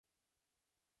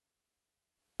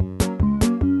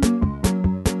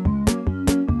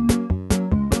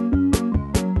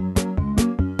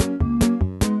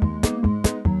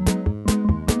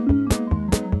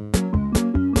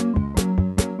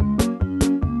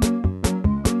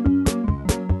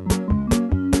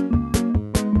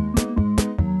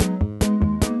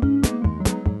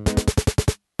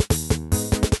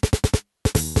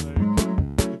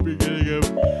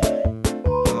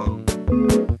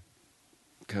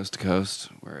Coast to Coast,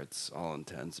 where it's all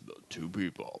intense about two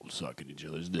people sucking each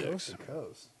other's dicks. Coast to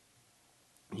Coast.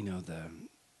 You know, the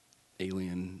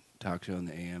alien talk show on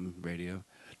the AM radio?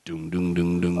 Doom, doom,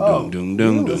 doom, doom, Oh, doom,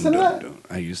 doom, you doom, listen to doom, that? doom.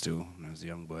 I used to when I was a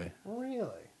young boy.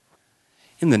 Really?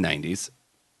 In the 90s.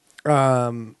 I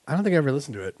don't think I ever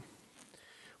listened to it,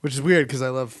 which is weird because I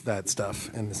love that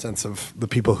stuff in the sense of the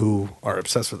people who are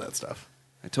obsessed with that stuff.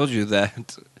 I told you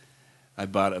that I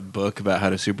bought a book about how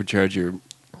to supercharge your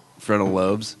frontal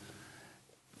lobes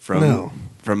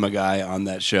from a guy on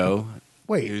that show.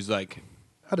 Wait. He was like,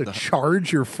 How to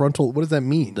charge your frontal? What does that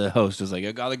mean? the host was like,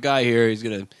 I got a guy here. He's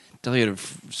going to tell you to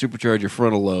supercharge your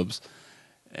frontal lobes.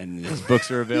 And his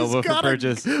books are available for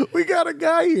purchase. We got a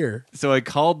guy here. So I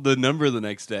called the number the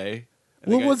next day.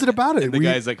 What was it about it? And the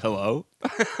guy's like, hello?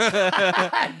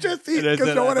 Just And I because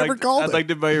said, no one I'd ever like- called I'd it. like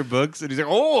to buy your books. And he's like,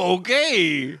 oh,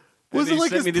 okay. Was And it he like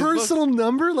sent his me these books. personal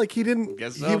number? Like he didn't.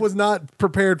 Guess so. He was not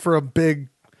prepared for a big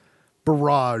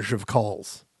barrage of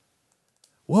calls.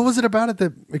 What was it about it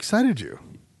that excited you?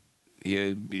 He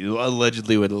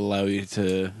allegedly would allow you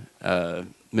to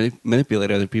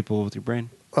manipulate other people with your brain.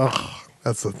 Oh,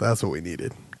 that's what we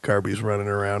needed. Garby's running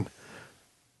around.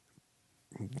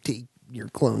 Take your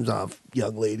clothes off,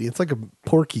 young lady. It's like a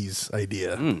Porky's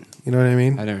idea. You know what I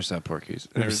mean? I never saw Porky's.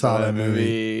 I Never saw that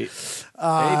movie.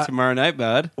 Hey, tomorrow night,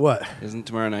 bud. What? Isn't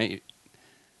tomorrow night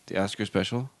the Oscar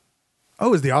special?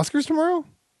 Oh, is the Oscars tomorrow?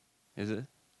 Is it?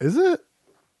 Is it?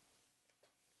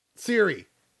 Siri.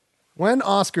 When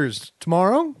Oscars?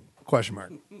 Tomorrow? Question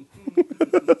mark.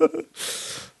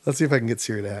 Let's see if I can get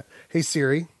Siri to. Hey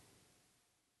Siri.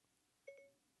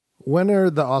 When are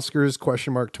the Oscars?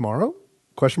 Question mark tomorrow?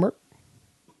 Question mark.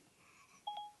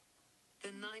 The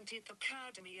 90th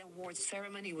Academy Awards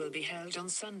ceremony will be held on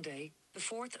Sunday, the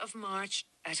 4th of March,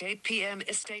 at 8 p.m.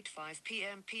 Estate 5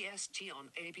 p.m. PST on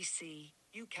ABC.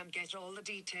 You can get all the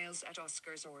details at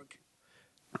Oscars.org.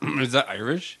 Is that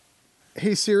Irish?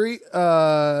 Hey Siri.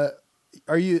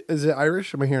 Is it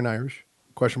Irish? Am I hearing Irish?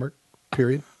 Question mark.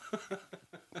 Period.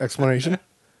 Explanation.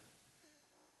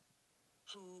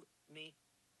 Who, me?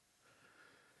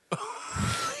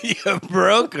 You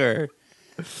broke her.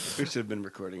 We should have been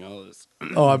recording all of this.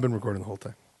 Oh, I've been recording the whole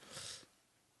time.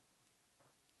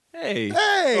 Hey.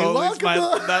 Hey, Oh, at least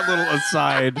welcome to- that little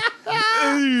aside.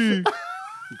 Hey.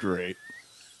 Great.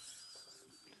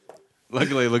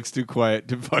 Luckily, it looks too quiet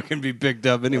to fucking be picked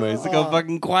up anyways. Look how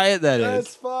fucking quiet that That's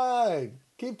is. fine.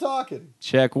 Keep talking.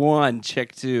 Check 1,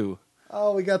 check 2.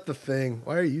 Oh, we got the thing.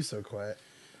 Why are you so quiet?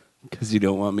 Because you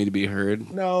don't want me to be heard.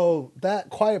 No, that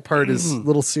quiet part is a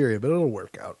little serious, but it'll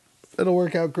work out. It'll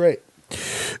work out great.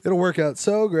 It'll work out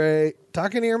so great.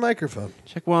 Talking to your microphone.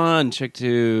 Check 1, check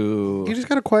 2. You just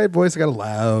got a quiet voice. I got a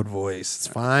loud voice. It's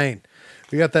fine.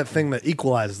 We got that thing that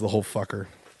equalizes the whole fucker.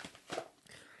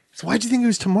 So why'd you think it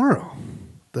was tomorrow?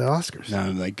 The Oscars. Now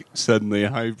I'm like suddenly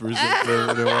hyper sensitive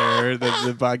and aware that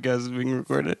the podcast is being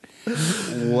recorded.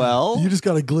 Well, You just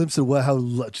got a glimpse of how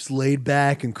just laid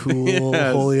back and cool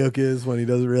Yes. Holyoke is when he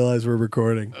doesn't realize we're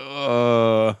recording.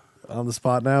 On the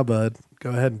spot now, bud. Go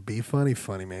ahead and be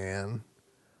funny, man.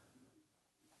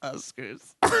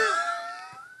 Oscars.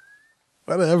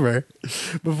 Whatever.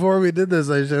 Before we did this,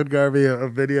 I showed Garvey a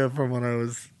video from when I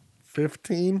was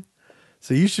 15.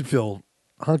 So you should feel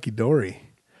hunky-dory.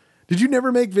 Did you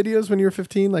never make videos when you were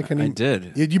 15? Like I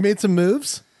did. You made some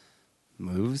moves?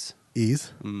 Moves?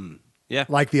 Ease. Yeah,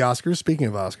 Like the Oscars. Speaking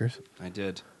of Oscars. I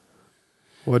did.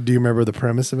 What do you remember the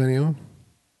premise of any of them?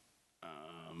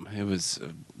 It was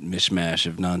a mishmash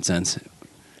of nonsense.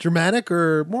 Dramatic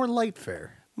or more light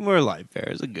fare? More light fare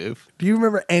as a goof. Do you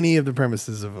remember any of the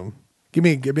premises of them? Give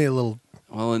me a little.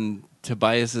 Well, in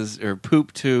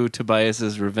Poop 2,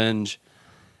 Tobias's Revenge.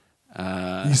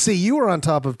 You see, you were on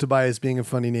top of Tobias being a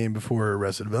funny name before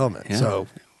Arrested Development. Yeah. So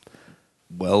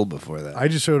Well before that. I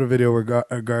just showed a video where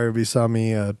Garvey saw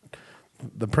me.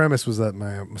 The premise was that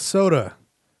my soda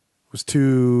was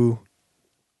too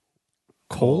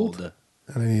cold,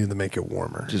 and I needed to make it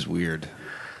warmer. Which is weird.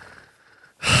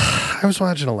 I was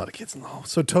watching a lot of Kids in the Hall.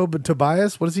 So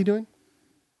Tobias, what is he doing?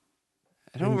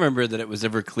 I don't remember that it was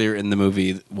ever clear in the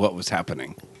movie what was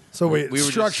happening. So wait, We were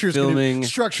just structure's filming-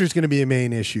 going to be a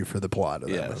main issue for the plot of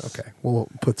that. Yes. One. Okay, we'll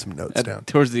put some notes down.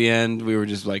 Towards the end, we were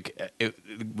just like, it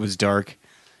was dark,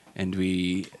 and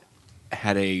we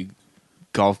had a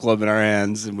golf club in our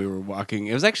hands, and we were walking.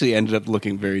 It was actually ended up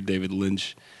looking very David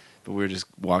Lynch, but we were just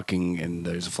walking, and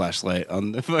there's a flashlight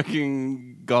on the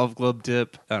fucking golf club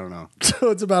tip. I don't know. So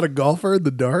it's about a golfer in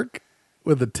the dark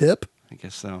with a tip. I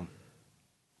guess so.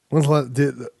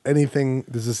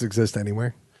 Does this exist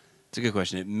anywhere? It's a good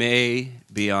question. It may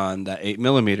be on that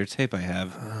 8mm tape I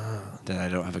have. That I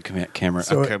don't have a camera.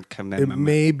 So a it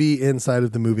may be inside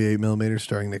of the movie 8mm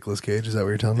starring Nicolas Cage. Is that what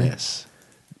you're telling me? Yes.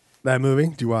 That movie?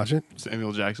 Do you watch it?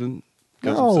 Samuel Jackson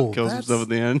No, kills himself at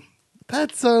the end.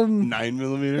 That's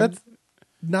 9mm. That's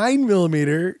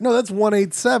 9mm. No, that's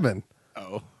 187.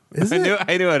 Oh, Is I it? knew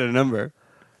I had a number.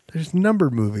 There's number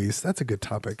movies. That's a good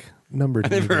topic. Numbered I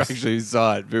never movies. actually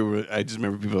saw it. I just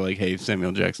remember people like, "Hey,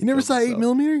 Samuel Jackson." You never kills saw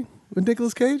himself. 8mm with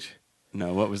Nicolas Cage?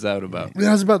 No, what was that about?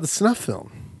 That was about the snuff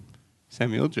film.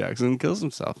 Samuel Jackson kills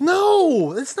himself.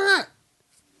 No, it's not.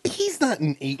 He's not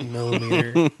an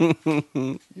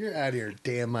 8mm. You're out of your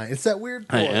damn mind. It's that weird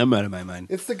boy. I am out of my mind.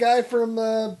 It's the guy from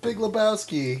Big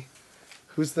Lebowski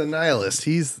who's the nihilist.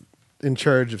 He's in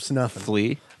charge of snuffing.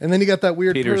 Flea. And then you got that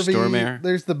weird Peter pervy. Stormare.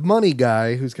 There's the money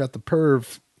guy who's got the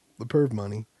perv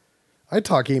money. I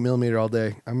talk 8mm all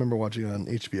day. I remember watching it on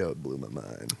HBO. It blew my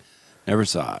mind. Never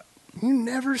saw it. You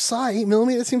never saw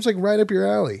 8mm? It seems like right up your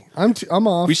alley. I'm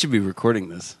off. We should be recording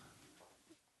this.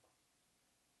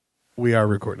 We are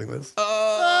recording this.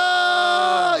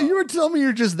 You were telling me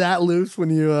you're just that loose when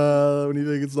you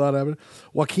think it's not happening.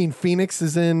 Joaquin Phoenix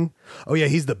is in. Oh yeah,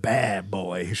 he's the bad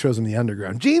boy who shows him the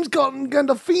underground. James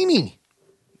Gandolfini,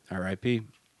 R.I.P.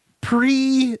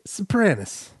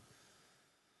 pre-Sopranos.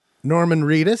 Norman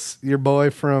Reedus, your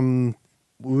boy from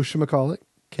whatchamacallit,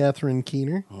 Catherine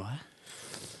Keener. What?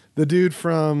 The dude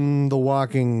from The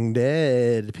Walking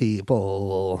Dead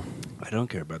people. I don't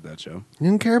care about that show. You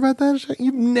don't care about that shit?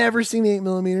 You've never seen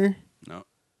 8mm? No,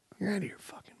 You're out of your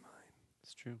fucking mind.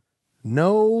 it's true.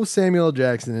 No Samuel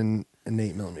Jackson in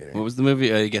 8mm. What was the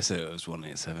movie? I guess it was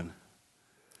 187.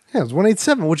 Yeah, it was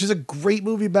 187, which is a great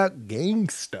movie about gang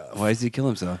stuff. Why does he kill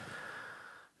himself?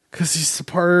 Because he's a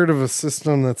part of a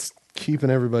system that's keeping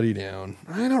everybody down.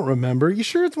 I don't remember. You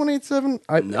sure it's 187?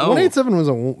 No. 187 was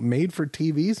a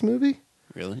made-for-TV's movie?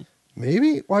 Really?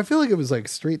 Maybe? Well, I feel like it was like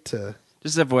straight to...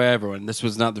 Just FYI, everyone, this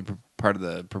was not the part of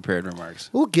the prepared remarks.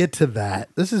 We'll get to that.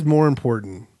 This is more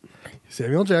important.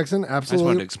 Samuel Jackson, I just wanted to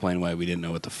absolutely. explain why we didn't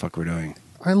know what the fuck we're doing.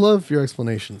 I love your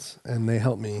explanations, and they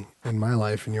help me in my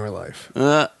life and your life.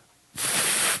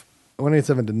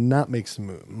 187 did not make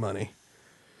some money,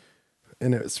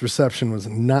 and its reception was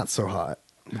not so hot.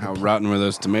 How rotten were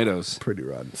those tomatoes? Pretty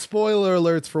rotten. Spoiler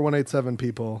alerts for 187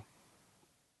 people.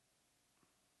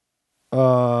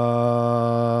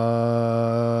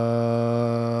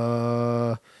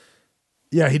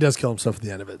 Yeah, he does kill himself at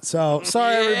the end of it. So,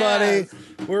 sorry, everybody.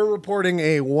 We're reporting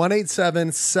a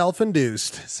 187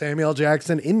 self-induced Samuel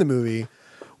Jackson in the movie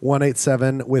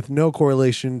 187 with no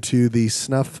correlation to the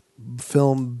snuff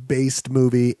film-based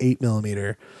movie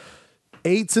 8mm.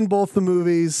 8s in both the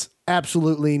movies.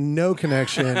 Absolutely no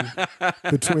connection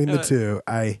between the two.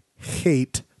 I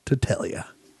hate to tell you.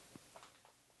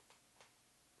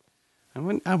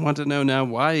 I want to know now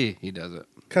why he does it.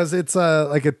 Because it's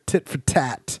like a tit for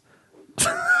tat.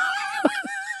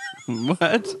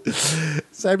 What?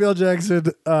 Samuel Jackson,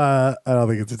 I don't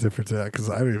think it's a tit for tat because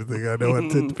I don't even think I know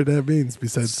what tit for tat means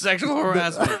besides Sexual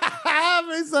harassment.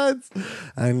 besides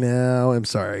I know. I'm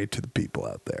sorry to the people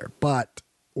out there. But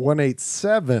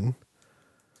 187,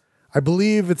 I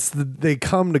believe they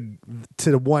come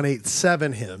to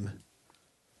 187 him.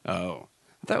 Oh.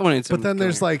 That 187. But then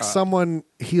there's like someone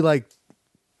he like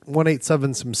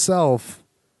 187s himself.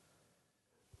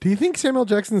 Do you think Samuel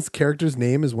Jackson's character's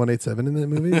name is 187 in that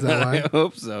movie? Is that why? I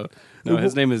hope so. No,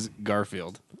 his name is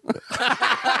Garfield.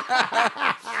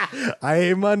 I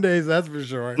hate Mondays, that's for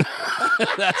sure.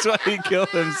 That's why he killed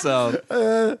himself.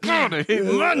 God, I hate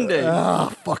Monday.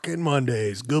 Fucking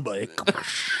Mondays. Goodbye.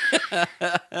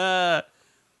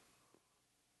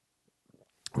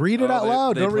 Read it out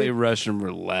loud. They Don't play read. Russian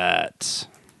roulette.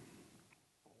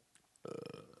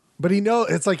 But he knows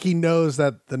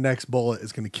that the next bullet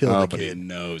is going to kill the But he kid.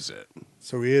 knows it.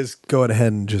 So he is going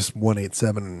ahead and just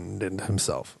 187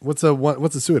 himself. What's a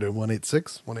pseudo?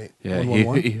 186? 18? Yeah,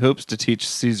 111? he hopes to teach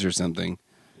Caesar something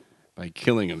by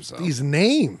killing himself. These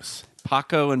names.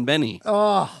 Paco and Benny. It's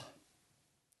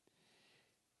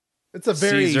a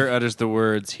very Caesar utters the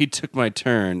words, "He took my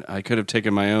turn. I could have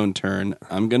taken my own turn.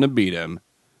 I'm going to beat him."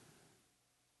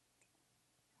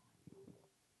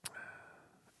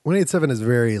 187 is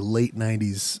very late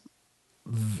 90s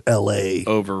LA.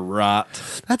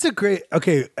 Overwrought. That's a great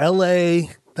LA.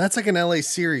 That's like an LA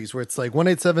series where it's like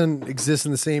 187 exists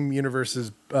in the same universe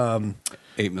as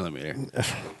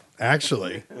 8mm.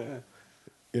 actually.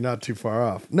 You're not too far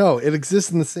off. No, it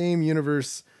exists in the same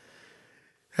universe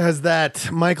as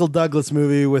that Michael Douglas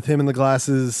movie with him in the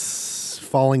glasses,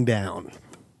 Falling Down.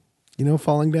 You know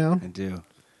Falling Down? I do.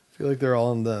 I feel like they're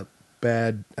all in the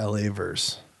bad LA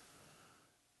verse.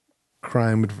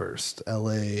 Crime verse.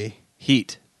 LA.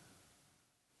 Heat.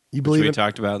 You which believe we it?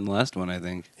 talked about in the last one, I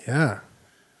think. Yeah.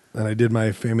 And I did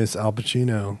my famous Al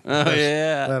Pacino. Oh,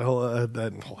 yeah.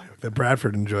 That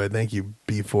Bradford enjoyed. Thank you,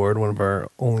 B Ford, one of our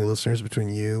only listeners between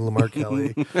you, Lamar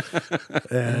Kelly.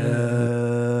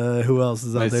 Who else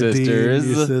is My out there? sisters.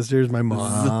 Your sisters, my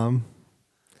mom.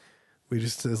 We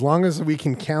just, as long as we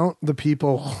can count the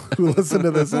people who listen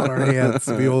to this on our hands,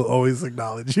 we will always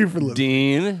acknowledge you for listening.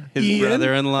 Dean, his Ian,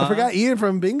 brother-in-law. I forgot Ian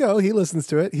from Bingo. He listens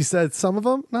to it. He said some of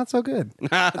them not so good.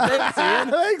 Thanks, Ian.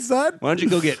 Thanks, son. Why don't you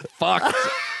go get fucked?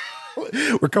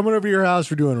 We're coming over to your house.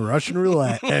 We're doing Russian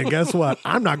roulette. And guess what?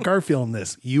 I'm not Garfielding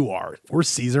this. You are. We're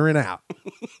Caesaring out.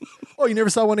 Oh, you never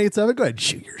saw 187? Go ahead and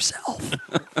shoot yourself.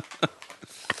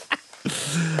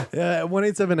 Yeah,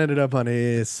 187 ended up on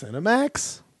a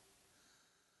Cinemax.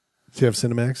 Did you have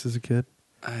Cinemax as a kid?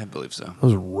 I believe so. I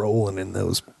was rolling in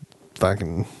those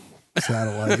fucking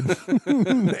satellite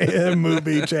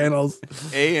movie channels.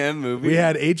 AM movie. We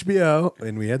had HBO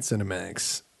and we had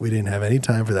Cinemax. We didn't have any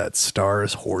time for that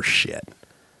Stars horse shit.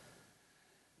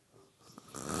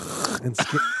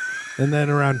 And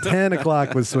then around 10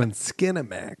 o'clock was when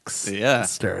Skinemax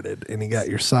started, and you got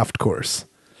your soft course.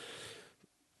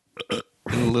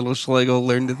 And little Schlegel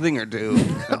learned a thing or two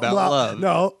about love.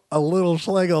 No, a little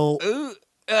Schlegel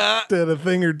did a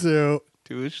thing or two.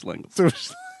 To a Schlegel.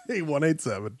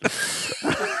 187.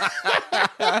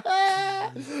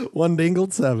 One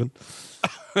dingled 7.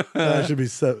 That should be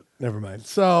so. Never mind.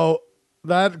 So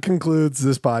that concludes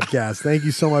this podcast. Thank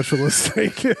you so much for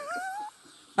listening.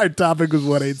 Our topic was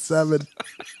 187.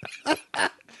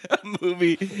 A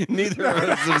movie neither of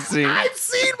us have seen. I've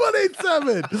seen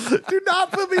 187. Do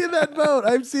not put me in that boat.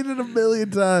 I've seen it a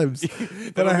million times.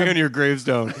 But I'm on your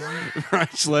gravestone. Ryan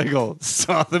Schlegel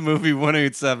saw the movie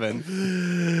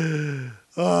 187.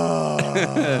 Oh,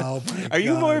 my Are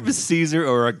you God. more of a Caesar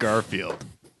or a Garfield?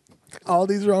 All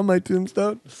these are on my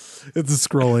tombstone. It's a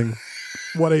scrolling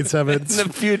 187. In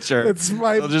the future, It's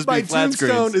my it'll just be my flat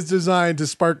tombstone screens. is designed to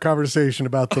spark conversation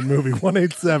about the movie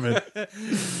 187.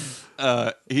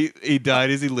 He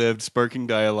died as he lived, sparking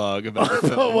dialogue about the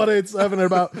film. 187 and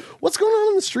about what's going on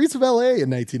in the streets of LA in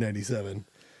 1997.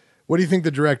 What do you think the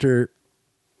director?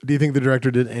 Do you think the director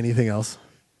did anything else?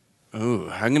 Ooh,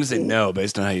 I'm going to say no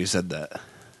based on how you said that.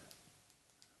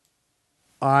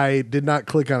 I did not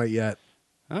click on it yet.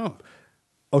 Oh,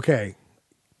 Okay,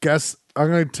 guess I'm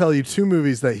going to tell you 2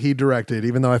 movies that he directed,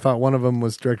 even though I thought one of them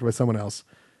was directed by someone else.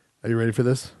 Are you ready for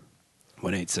this?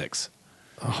 186.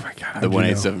 Oh my God! The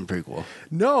 187 prequel.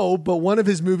 No, but one of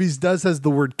his movies has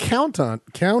the word count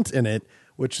in it,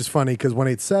 which is funny because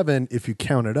 187, if you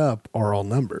count it up, are all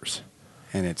numbers.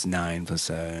 And it's 9 plus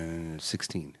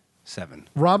 16. 7.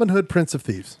 Robin Hood, Prince of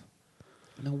Thieves.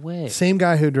 No way. Same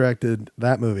guy who directed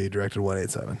that movie directed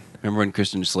 187. Remember when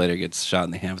Christian Slater gets shot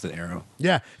in the hand with an arrow?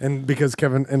 Yeah, and because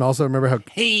Kevin, and also remember how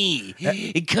Hey,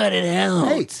 he cut it out.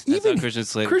 Hey, That's how Christian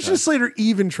Slater Christian talks. Slater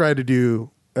even tried to do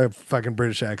a fucking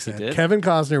British accent. He did? Kevin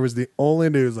Costner was the only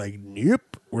dude who's like,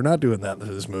 nope, we're not doing that for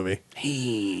this movie.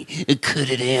 Hey, cut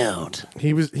it out.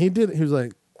 He was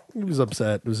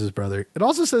upset. It was his brother. It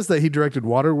also says that he directed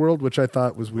Waterworld, which I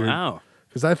thought was weird. Wow.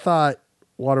 Because I thought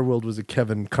Waterworld was a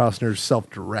Kevin Costner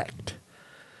self-direct.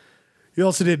 He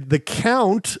also did The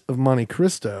Count of Monte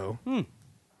Cristo.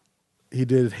 He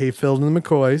did Hayfield and the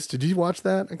McCoys. Did you watch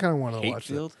that? I kind of want to watch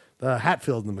Hatfield? that.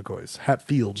 Hatfield and the McCoys.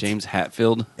 Hatfield. James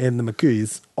Hatfield. And the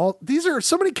McCoys. All these are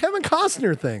so many Kevin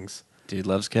Costner things. Dude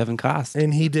loves Kevin Costner.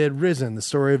 And he did Risen, the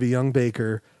story of a young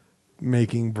baker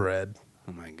making bread.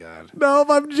 Oh my God. No,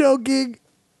 I'm joking.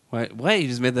 What? You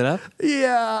just made that up?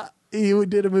 Yeah. He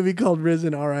did a movie called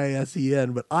Risen,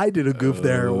 Risen, but I did a goof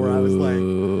there where I was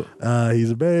like,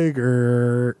 he's a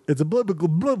baker. It's a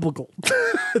biblical.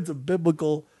 It's a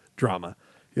biblical drama.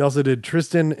 He also did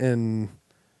Tristan and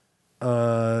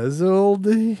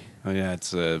Isolde. Oh yeah,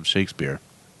 it's Shakespeare.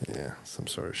 Yeah, some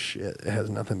sort of shit. It has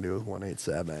nothing to do with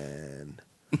 187.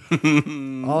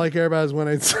 All I care about is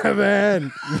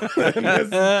 187.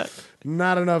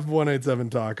 Not enough 187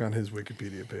 talk on his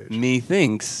Wikipedia page.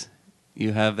 Methinks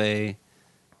you have a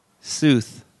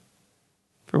sooth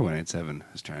for 187. I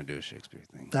was trying to do a Shakespeare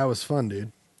thing. That was fun,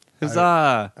 dude.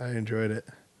 Huzzah! I enjoyed it.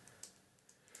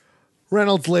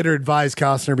 Reynolds later advised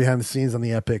Costner behind the scenes on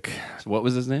the epic. So what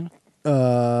was his name?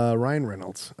 Ryan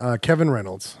Reynolds. Kevin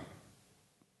Reynolds.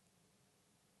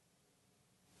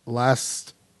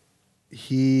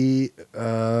 He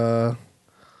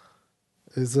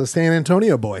is a San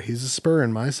Antonio boy. He's a spur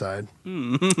in my side.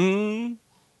 And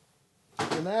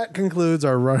that concludes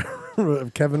our run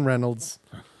of Kevin Reynolds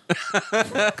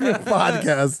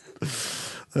podcast.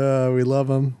 We love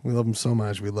him. We love him so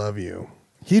much. We love you.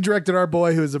 He directed our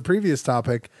boy, who is a previous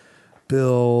topic,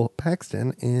 Bill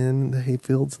Paxton in the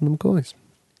Hayfields and the McCoys.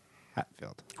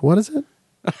 Hatfield. What is it?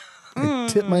 I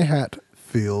tip my hat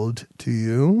field to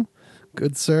you,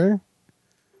 good sir.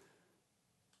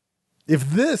 If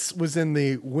this was in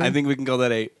the I think we can call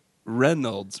that a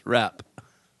Reynolds rap.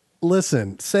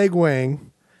 listen,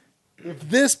 segueing, if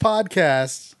this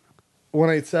podcast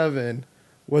 187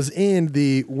 was in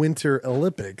the Winter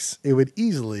Olympics, it would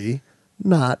easily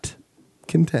not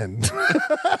contend.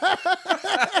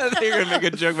 You're gonna make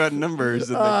a joke about numbers.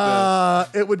 And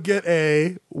It would get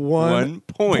a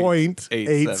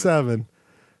 1.87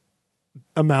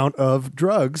 amount of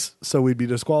drugs, so we'd be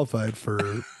disqualified for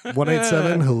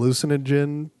 187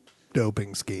 hallucinogen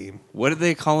doping scheme. what are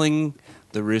they calling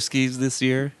the Riskies this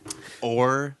year?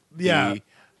 Or Yeah. the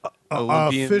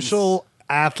Olympians? Official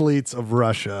athletes of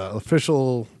Russia,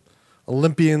 official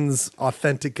Olympians,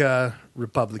 Authentica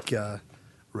Republica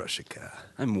Russica.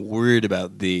 I'm worried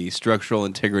about the structural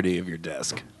integrity of your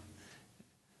desk.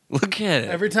 Look at it.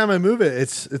 Every time I move it,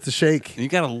 it's a shake. You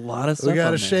got a lot of stuff. We got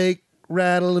on to there. shake,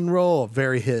 rattle, and roll.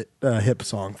 Very hip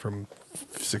song from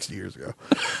 60 years ago.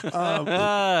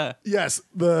 Yes,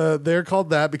 they're called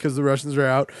that because the Russians are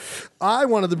out. I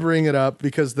wanted to bring it up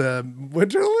because the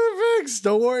Winter Olympics.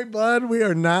 Don't worry, bud. We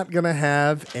are not going to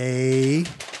have a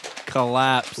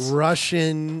Collapse.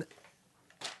 Russian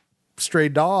stray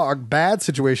dog bad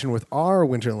situation with our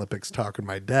Winter Olympics talk on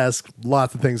my desk.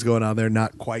 Lots of things going on there,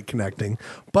 not quite connecting.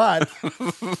 But I'm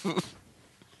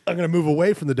going to move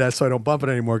away from the desk so I don't bump it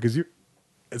anymore because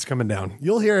it's coming down.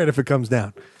 You'll hear it if it comes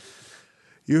down.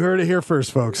 You heard it here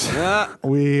first, folks.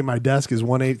 My desk is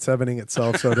 187ing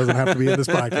itself, so it doesn't have to be in this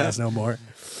podcast no more.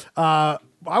 I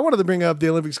wanted to bring up the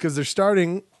Olympics because they're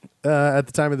starting at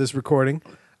the time of this recording.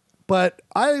 But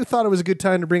I thought it was a good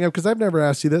time to bring up because I've never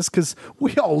asked you this because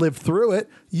we all lived through it.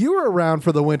 You were around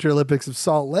for the Winter Olympics of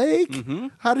Salt Lake. Mm-hmm.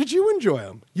 How did you enjoy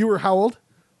them? You were how old?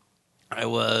 I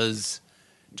was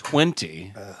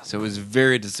 20, so it was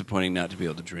very disappointing not to be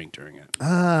able to drink during it.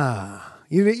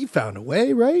 You found a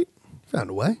way, right? Found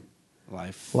a way.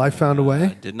 Life Found a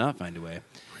way? Did not find a way.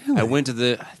 Really? I went to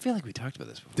the. I feel like we talked about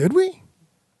this before. Did we?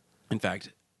 In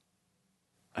fact,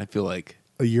 I feel like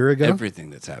A year ago? everything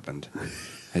that's happened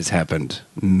has happened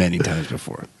many times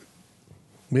before.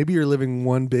 Maybe you're living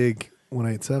one big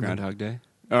 187. Groundhog Day.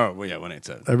 Oh, well, yeah,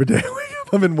 187. Every day I wake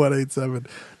up, I'm in 187.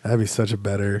 That'd be such a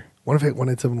better. What if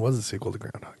 187 was a sequel to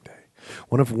Groundhog Day?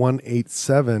 What if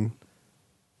 187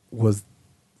 was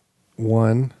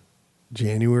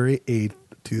January 8th,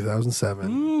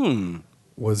 2007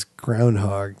 was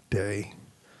Groundhog Day,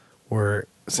 where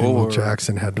Samuel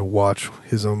Jackson had to watch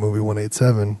his own movie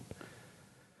 187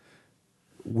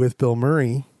 with Bill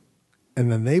Murray,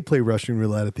 and then they play Russian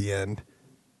roulette at the end,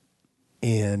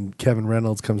 and Kevin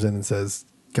Reynolds comes in and says,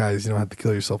 "Guys, you don't have to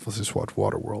kill yourself. Let's just watch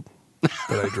Waterworld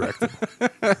that I directed."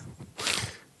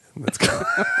 And it's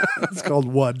called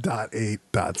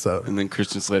 1.8.7. And then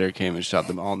Christian Slater came and shot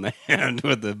them all in the hand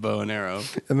with the bow and arrow.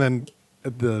 And then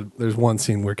there's one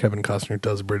scene where Kevin Costner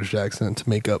does a British accent to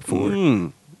make up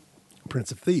for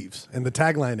Prince of Thieves. And the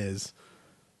tagline is,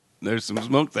 There's some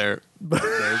smoke there.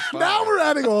 There's now we're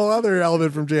adding a whole other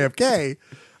element from JFK.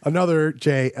 Another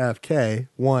JFK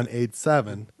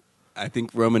 187. I think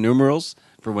Roman numerals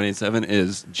for 187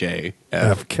 is JF.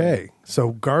 FK. So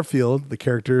Garfield, the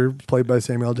character played by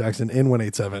Samuel L. Jackson in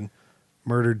 187,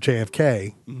 murdered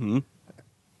JFK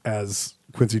as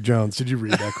Quincy Jones. Did you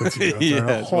read that, Quincy Jones?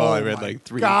 Yes, well, I read like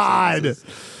 3 God. sentences.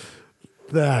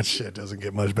 That shit doesn't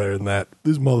get much better than that.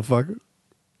 This motherfucker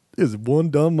is one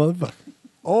dumb motherfucker.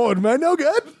 Oh, am I no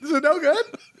good? Is it no good?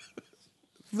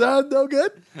 Is that no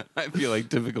good? I feel like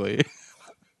typically.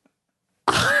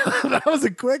 That was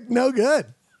a quick no good.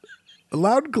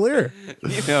 Loud and clear.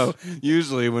 You know,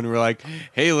 usually when we're like,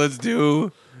 hey, let's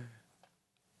do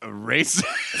a race.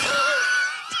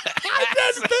 I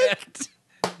didn't think.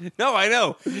 No, I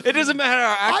know. It doesn't matter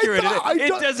how accurate thought- it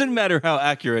is. It doesn't matter how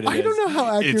accurate it is. I don't know how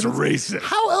accurate it's it is. racist.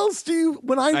 How else do you,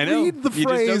 when I know. read the You just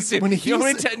don't phrase, see it. when You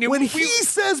only he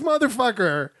says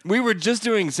motherfucker, We were just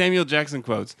doing Samuel Jackson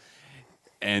quotes,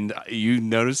 and you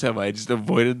notice how I just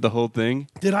avoided the whole thing?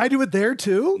 did I do it there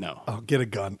too? No. Oh, get a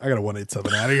gun. I got a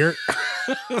 187 out of here.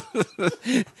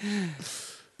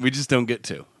 We just don't get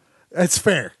to. That's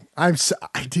fair. I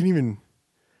didn't even,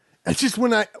 it's just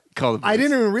when I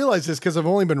didn't even realize this because I've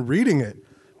only been reading it.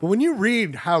 But when you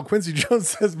read how Quincy Jones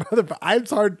says motherfucker,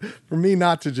 it's hard for me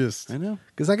not to just. I know.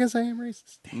 Because I guess I am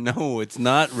racist. No, it's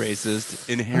not racist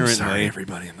I'm inherently. sorry,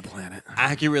 everybody on the planet.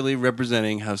 Accurately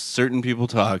representing how certain people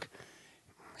talk.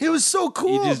 It was so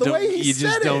cool You just the don't. way he You said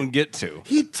just it. don't get to.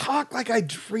 He talked like I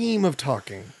dream of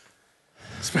talking,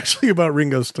 especially about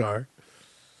Ringo Starr.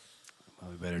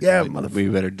 Yeah, we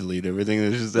better delete everything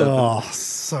that's just Oh,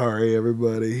 sorry,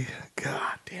 everybody.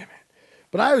 God damn it.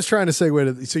 But I was trying to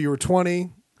segue to, so you were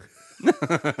 20.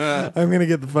 I'm going to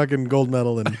get the fucking gold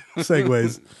medal in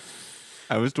segues.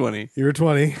 I was 20. You were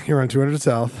 20. You were on 200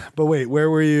 South. But wait, where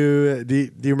were you? Do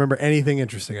you remember anything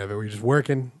interesting of it? Were you just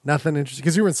working? Nothing interesting?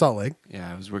 Because you were in Salt Lake.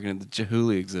 Yeah, I was working at the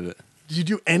Chihuly exhibit. Did you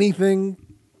do anything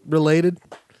related?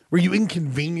 Were you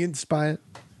inconvenienced by it?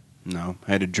 No,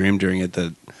 I had a dream during it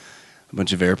that a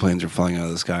bunch of airplanes were falling out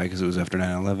of the sky because it was after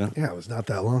 9/11. Yeah, it was not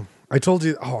that long. I told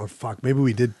you. Oh, fuck. Maybe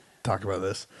we did talk about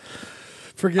this.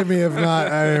 Forgive me if not.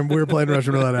 We're playing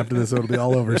Russian roulette after this, so it'll be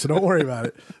all over. So don't worry about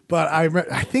it. But I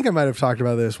think I might have talked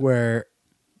about this where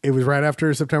it was right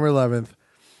after September 11th,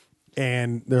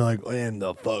 and they're like, and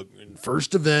the fucking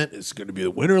first event is going to be the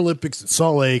Winter Olympics in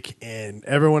Salt Lake, and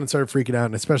everyone started freaking out,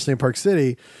 and especially in Park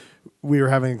City, we were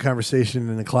having a conversation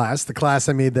in the class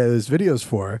I made those videos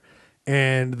for,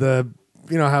 and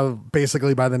you know how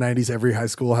basically by the 90s every high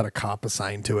school had a cop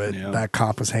assigned to it. Yeah. That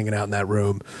cop was hanging out in that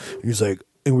room. And he's like,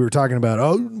 and we were talking about,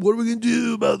 oh, what are we going to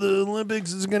do about the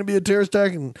Olympics? Is it going to be a terrorist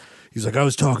attack? And he's like, I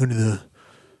was talking to the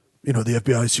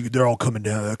FBI. So they're all coming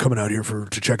out here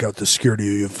to check out the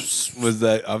security of Was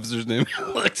that officer's name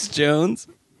Alex Jones?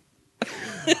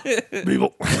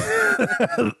 people.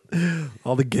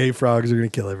 All the gay frogs are going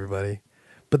to kill everybody.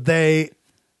 But because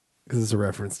it's a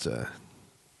reference to.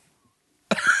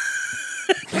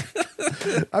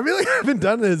 I feel like I haven't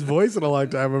done his voice in a long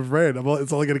time. I'm afraid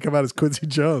it's only going to come out as Quincy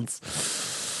Jones.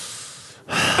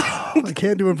 I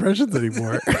can't do impressions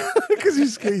anymore because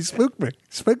he spooked me.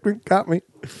 Got me.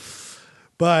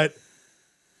 But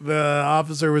the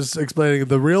officer was explaining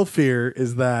the real fear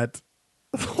is that.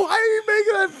 Why are you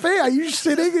making that face? Are you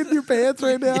sitting in your pants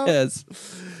right now? Yes.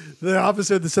 The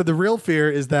officer said the real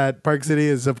fear is that Park City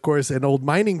is, of course, an old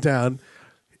mining town.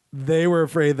 They were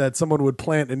afraid that someone would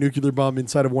plant a nuclear bomb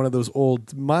inside of one of those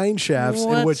old mine shafts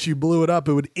in which you blew it up.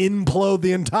 It would implode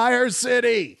the entire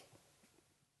city.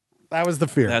 That was the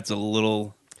fear. That's a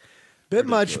little bit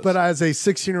much, but as a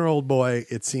 16-year-old boy,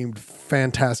 it seemed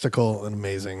fantastical and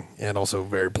amazing and also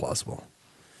very plausible.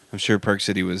 I'm sure Park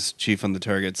City was chief on the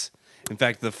targets. In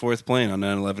fact, the fourth plane on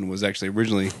 9/11 was actually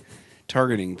originally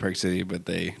targeting Park City, but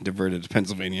they diverted to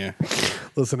Pennsylvania.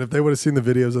 Listen, if they would have seen the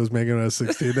videos I was making when I was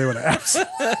 16, they would have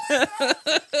absolutely...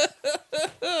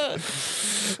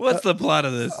 What's the plot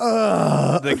of this?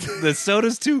 The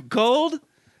soda's too cold?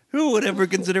 Who would ever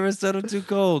consider a soda too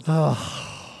cold?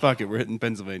 Fuck it, we're hitting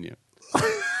Pennsylvania.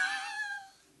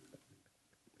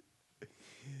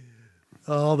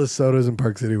 All the sodas in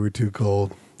Park City were too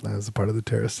cold. That was a part of the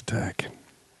terrorist attack.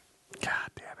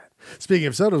 God damn it. Speaking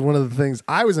of sodas, one of the things,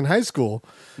 I was in high school.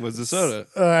 Was the soda?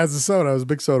 As a soda, I was a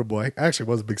big soda boy. I actually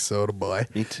was a big soda boy.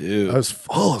 Me too. I was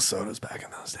full of sodas back in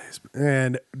those days.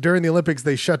 And during the Olympics,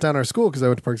 they shut down our school because I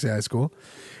went to Park City High School.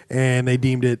 And they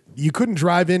deemed it, you couldn't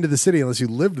drive into the city unless you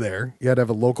lived there. You had to have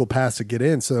a local pass to get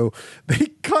in. So they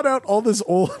cut out all this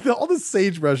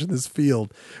sagebrush in this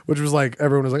field, which was like,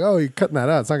 everyone was like, oh, you're cutting that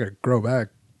out. It's not going to grow back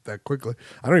that quickly.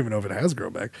 I don't even know if it has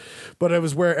grown back. But it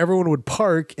was where everyone would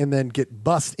park and then get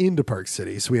bussed into Park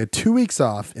City. So we had 2 weeks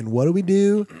off. And what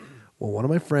do? Well, one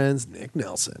of my friends, Nick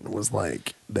Nelson, was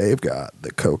like, they've got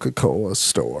the Coca-Cola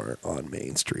store on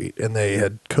Main Street. And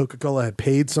Coca-Cola had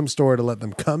paid some store to let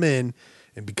them come in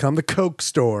and become the Coke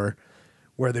store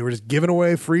where they were just giving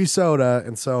away free soda.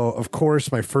 And so, of course,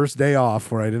 my first day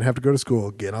off where I didn't have to go to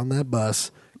school, get on that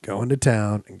bus, go into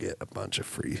town, and get a bunch of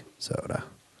free soda.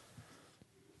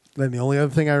 Then the only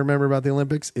other thing I remember about the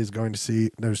Olympics is going to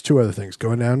see, there's two other things,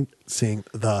 going down, seeing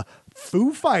the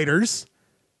Foo Fighters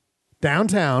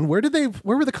downtown. Where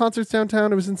were the concerts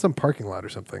downtown? It was in some parking lot or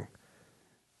something.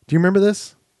 Do you remember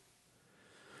this?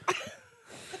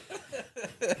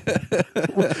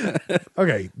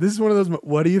 Okay, this is one of those.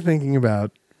 What are you thinking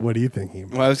about? What are you thinking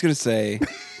about? Well, I was going to say,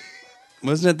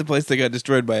 wasn't it the place that got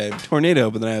destroyed by a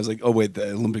tornado? But then I was like, oh, wait,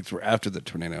 the Olympics were after the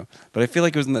tornado. But I feel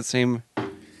like it was in that same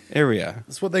area.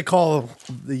 That's what they call,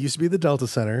 it used to be the Delta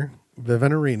Center,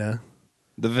 Vivint Arena.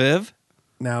 The Viv?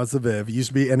 Now it's the Viv. It used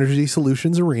to be Energy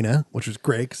Solutions Arena, which was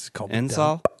great because it's called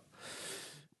Ensol?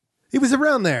 It was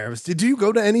around there. Did you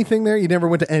go to anything there? You never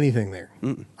went to anything there.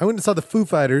 I went and saw the Foo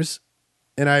Fighters.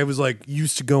 And I was like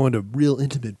used to going to real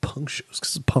intimate punk shows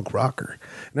because I'm a punk rocker.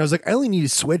 And I was like, I only need a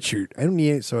sweatshirt. I don't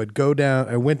need it. So I'd go down.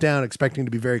 I went down expecting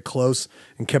to be very close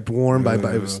and kept warm by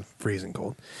it was freezing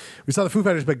cold. We saw the Foo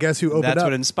Fighters, but guess who opened up? That's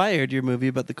what inspired your movie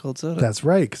about the cold soda. That's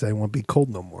right, because I won't be cold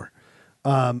no more.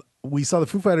 We saw the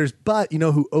Foo Fighters, but you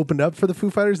know who opened up for the Foo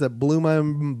Fighters that blew my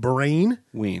brain?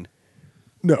 Ween.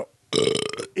 No.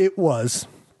 It was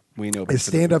Ween opened a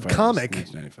for the Foo stand-up Fighters in comic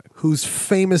 1995. who's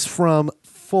famous from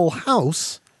Full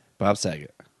House, Bob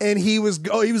Saget. and he was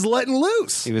letting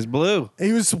loose. He was blue.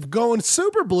 He was going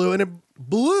super blue, and it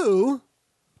blew,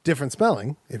 different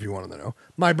spelling, if you wanted to know,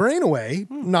 my brain away,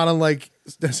 not unlike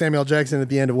Samuel Jackson at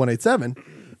the end of 187.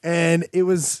 And it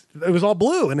was all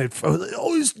blue, and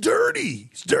he's dirty.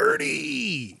 He's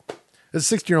dirty.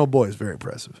 As a 16-year-old boy is very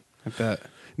impressive. I bet.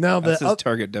 Now, That's his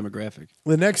target demographic.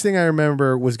 the next thing I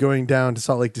remember was going down to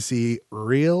Salt Lake to see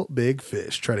Real Big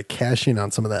Fish, try to cash in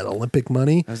on some of that Olympic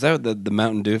money. Is that the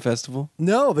Mountain Dew Festival?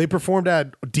 No, they performed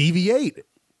at DV8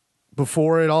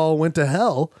 before it all went to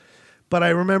hell. But I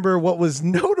remember what was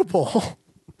notable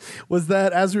was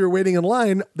that as we were waiting in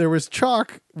line, there was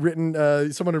chalk written,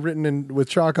 someone had written with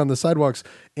chalk on the sidewalks,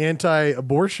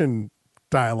 anti-abortion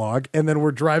dialogue. And then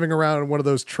we're driving around in one of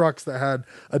those trucks that had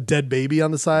a dead baby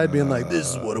on the side being like,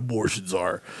 this is what abortions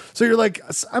are. So you're like,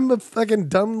 I'm a fucking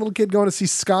dumb little kid going to see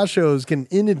ska shows, getting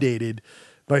inundated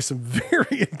by some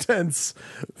very intense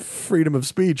freedom of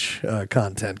speech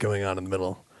content going on in the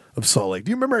middle of Salt Lake.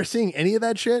 Do you remember seeing any of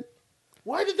that shit?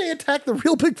 Why did they attack the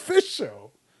Real Big Fish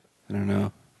show? I don't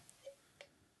know.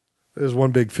 There's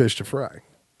one big fish to fry.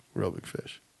 Real big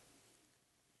fish.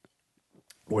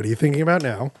 What are you thinking about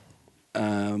now?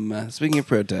 Speaking of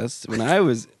protests, when I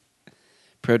was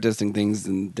protesting things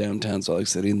in downtown Salt Lake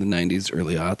City in the 90s,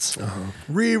 early aughts,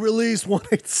 Re-release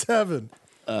 187.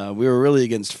 we were really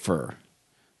against fur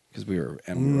because we were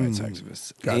animal rights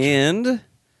activists. Gotcha. And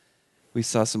we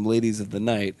saw some ladies of the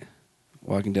night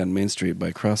walking down Main Street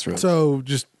by Crossroads. So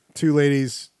just two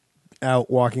ladies out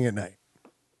walking at night.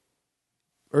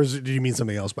 Or do you mean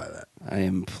something else by that? I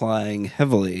am implying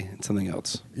heavily something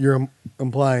else. You're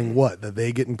implying what? That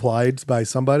they get implied by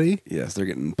somebody Yes, they're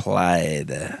getting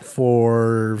implied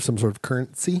for some sort of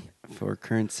currency? for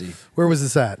currency. Where was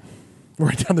this at?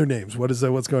 Write down their names. What's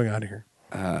going on here?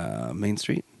 Main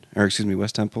Street, or excuse me,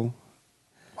 West Temple.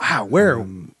 Wow, where?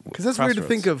 Because that's weird to Crossroads.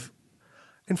 think of.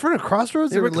 In front of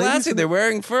Crossroads? They were ladies classy. in- They're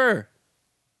wearing fur.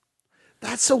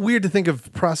 That's so weird to think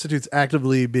of prostitutes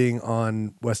actively being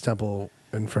on West Temple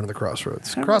in front of the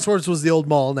Crossroads. Crossroads was the old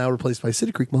mall, now replaced by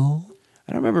City Creek Mall.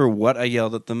 I don't remember what I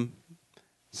yelled at them,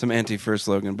 some anti-fur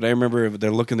slogan, but I remember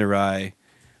their look in their eye.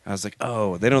 I was like,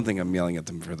 oh, they don't think I'm yelling at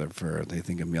them for their fur. They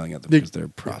think I'm yelling at them because they're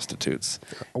prostitutes.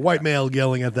 A white male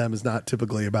yelling at them is not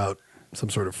typically about some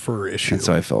sort of fur issue. And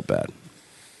so I felt bad.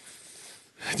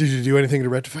 Did you do anything to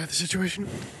rectify the situation?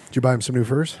 Did you buy him some new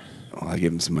furs? Well, I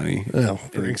gave them some money. Oh,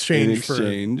 in exchange for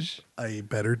exchange. a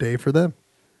better day for them.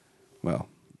 Well,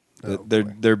 Oh,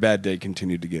 their bad day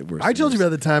continued to get worse. I told you about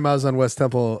the time I was on West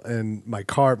Temple and my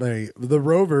car, the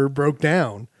Rover broke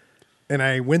down, and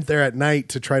I went there at night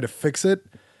to try to fix it.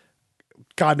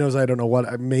 God knows I don't know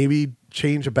what. Maybe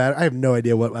change a battery. I have no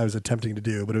idea what I was attempting to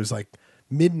do, but it was like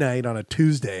midnight on a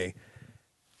Tuesday,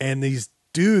 and these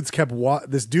dudes kept.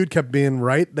 This dude kept being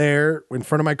right there in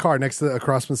front of my car, next to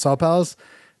across from the Salt Palace,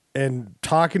 and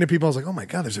talking to people. I was like, "Oh my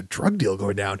God, there's a drug deal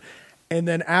going down." And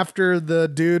then after the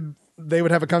dude, they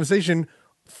would have a conversation.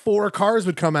 4 cars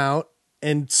would come out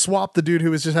and swap the dude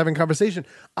who was just having a conversation.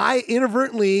 I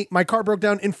inadvertently, my car broke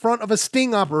down in front of a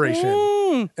sting operation.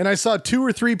 And I saw 2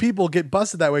 or 3 people get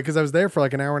busted that way because I was there for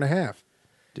like an hour and a half.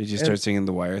 Did you start singing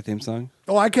the Wire theme song?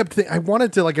 Oh, I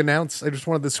wanted to like announce, I just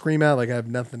wanted to scream out like I have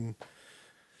nothing.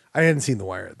 I hadn't seen The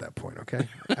Wire at that point, okay?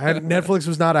 Netflix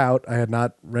was not out. I had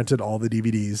not rented all the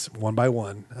DVDs one by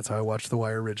one. That's how I watched The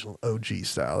Wire original, OG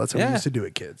style. That's how we Yeah. used to do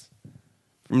it, kids.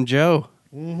 From Joe.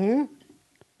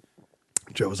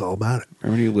 Joe was all about it.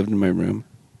 Remember when you lived in my room?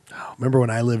 Remember when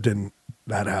I lived in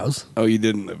that house? Oh, you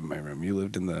didn't live in my room. You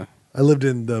lived in the I lived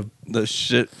in the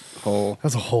shit hole.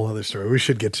 that's a whole other story. We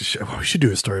should get to we should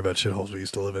do a story about shitholes we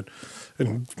used to live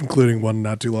in, including one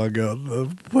not too long ago.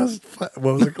 What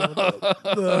was it called?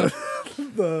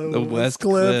 the West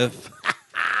Cliff.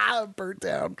 burnt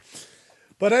down.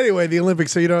 But anyway, the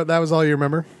Olympics. So that was all you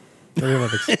remember? The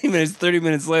Olympics. 30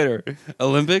 minutes later.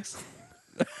 Olympics?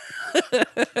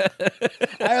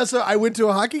 I went to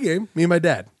a hockey game. Me and my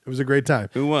dad. It was a great time.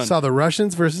 Who won? Saw the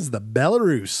Russians versus the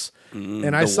Belarus,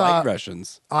 and I The saw White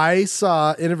Russians. I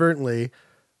saw inadvertently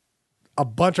a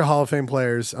bunch of Hall of Fame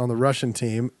players on the Russian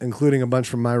team, including a bunch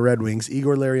from my Red Wings.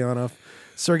 Igor Larionov,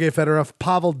 Sergei Fedorov,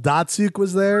 Pavel Datsuk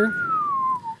was there.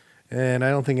 And I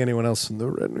don't think anyone else in the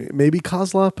Red Wings. Maybe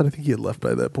Kozlov, but I think he had left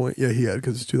by that point. Yeah, he had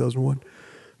because it's 2001.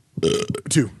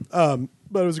 2.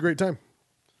 But it was a great time.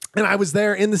 And I was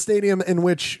there in the stadium in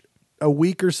which a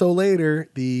week or so later,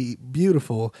 the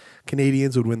beautiful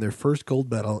Canadians would win their first gold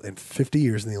medal in 50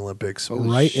 years in the Olympics,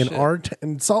 Holy in shit.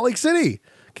 in Salt Lake City.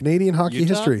 Canadian hockey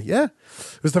Utah? history. Yeah.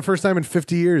 It was the first time in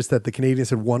 50 years that the Canadians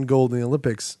had won gold in the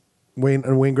Olympics. Wayne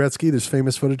Gretzky, there's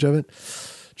famous footage of it.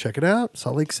 Check it out.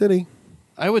 Salt Lake City.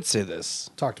 I would say this,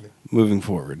 Talk to me. moving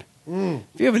forward.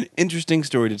 If you have an interesting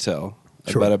story to tell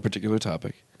Sure. about a particular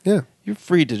topic, Yeah. you're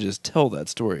free to just tell that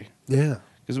story. Yeah.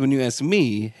 Because when you ask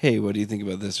me, hey, what do you think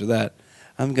about this or that?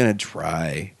 I'm going to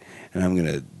try and I'm going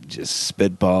to just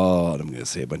spitball and I'm going to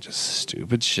say a bunch of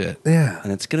stupid shit. Yeah.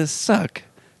 And it's going to suck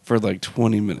for like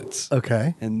 20 minutes.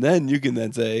 Okay. And then you can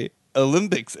then say,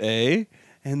 Olympics, eh?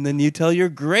 And then you tell your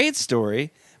great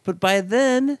story. But by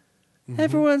then,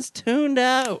 everyone's tuned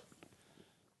out.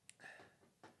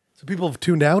 So people have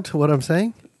tuned out to what I'm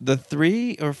saying? The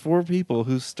 3 or 4 people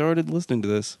who started listening to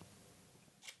this,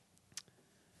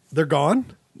 They're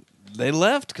gone? they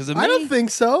left because of me. I don't think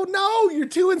so. No, you're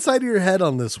too inside of your head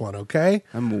on this one, okay?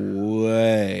 I'm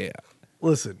way.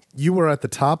 Listen, you were at the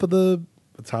top of the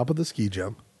ski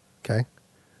jump, okay?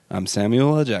 I'm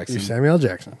Samuel L. Jackson. You're Samuel L.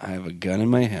 Jackson. I have a gun in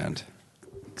my hand.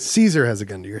 Caesar has a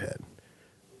gun to your head.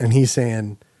 And he's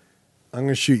saying, I'm going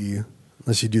to shoot you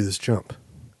unless you do this jump.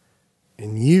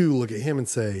 And you look at him and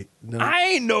say, no. I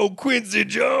ain't no Quincy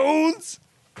Jones.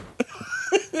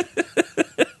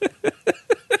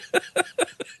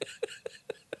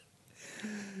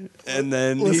 And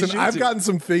then he Listen, shoots I've you. gotten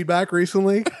some feedback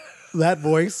recently. That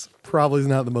voice probably is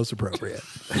not the most appropriate.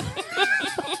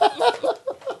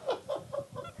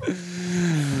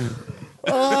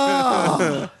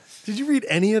 Did you read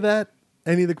any of that?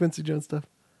 Any of the Quincy Jones stuff?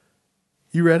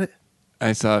 You read it?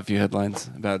 I saw a few headlines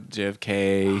about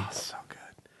JFK. So good.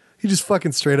 He just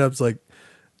fucking straight up's like,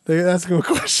 they ask him a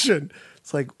question.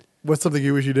 It's like, what's something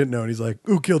you wish you didn't know? And he's like,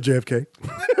 who killed JFK?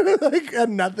 Like, had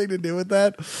nothing to do with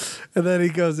that. And then he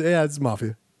goes, yeah, it's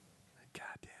mafia. God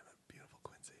damn it. Beautiful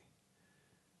Quincy.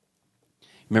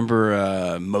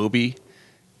 Remember Moby?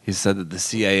 He said that the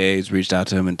CIA's reached out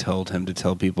to him and told him to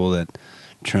tell people that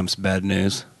Trump's bad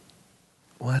news.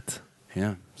 What?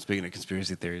 Yeah. Speaking of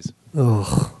conspiracy theories.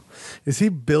 Oh. Is he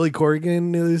Billy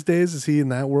Corrigan these days? Is he in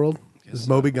that world? Is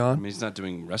Moby I gone? mean, he's not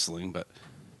doing wrestling, but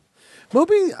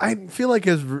Moby, I feel like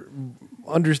has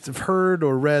heard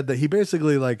or read that he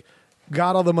basically like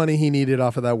got all the money he needed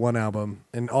off of that one album,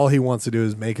 and all he wants to do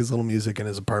is make his little music in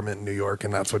his apartment in New York,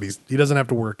 and that's what he doesn't have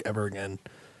to work ever again.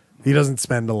 He doesn't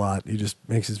spend a lot. He just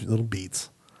makes his little beats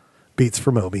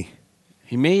for Moby.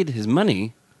 he made his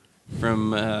money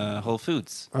from Whole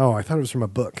Foods. Oh, I thought it was from a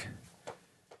book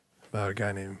about a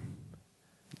guy named.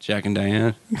 Jack and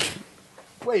Diane.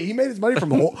 Wait, he made his money from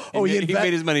whole. Oh, he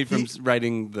made his money from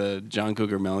writing the John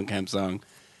Cougar Mellencamp song,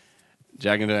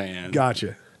 Jack and Diane.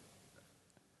 Gotcha.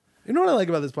 You know what I like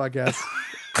about this podcast?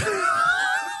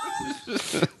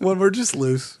 When we're just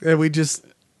loose and we just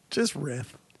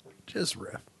riff. Just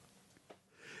riff.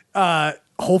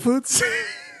 Whole Foods?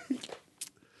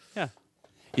 Yeah.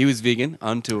 He was vegan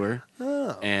on tour.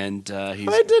 Oh. And I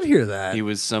did hear that. he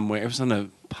was somewhere. It was on a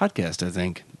podcast, I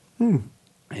think.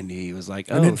 And he was like,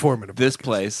 An informative this podcast.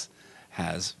 place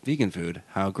has vegan food.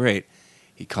 How great.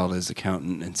 He called his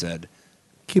accountant and said,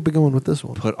 Keep it going with this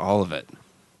one. put all of it.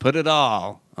 Put it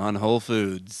all on Whole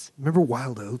Foods. Remember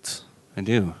Wild Oats? I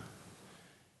do.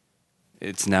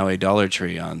 It's now a Dollar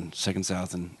Tree on 2nd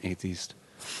South and 8th East.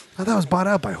 I thought it was bought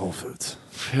out by Whole Foods.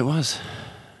 It was.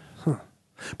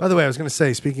 By the way, I was going to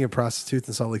say, speaking of prostitutes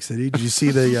in Salt Lake City, did you see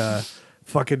the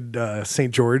fucking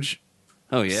St. George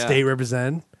Oh, yeah. state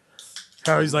representative?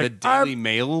 How he's The like, Daily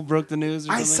Mail broke the news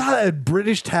or I something? saw a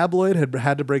British tabloid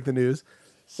had to break the news.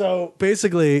 So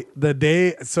basically, the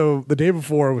day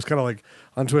before it was kind of like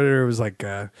on Twitter, it was like,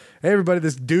 "Hey everybody,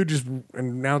 this dude just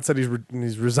announced that he's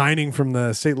resigning from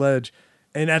the state ledge,"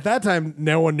 and at that time,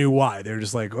 no one knew why. They were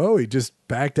just like, "Oh, he just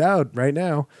backed out right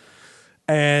now."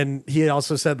 And he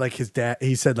also said like his dad.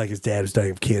 He said like his dad was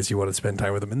dying of cancer. He wanted to spend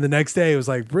time with him. And the next day, it was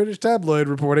like British tabloid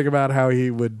reporting about how he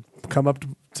would come up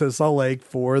to Salt Lake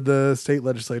for the state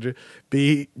legislature,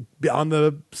 be on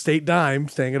the state dime,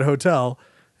 staying at a hotel,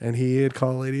 and he had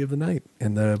called Lady of the Night.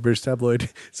 And the British tabloid.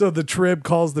 So the Trib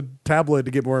calls the tabloid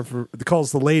to get more info.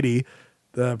 Calls the lady,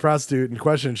 the prostitute in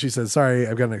question. She says, "Sorry,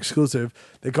 I've got an exclusive."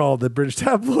 They call the British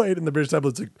tabloid, and the British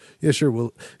tabloid's like, "Yeah, sure,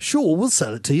 we'll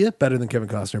sell it to you." Better than Kevin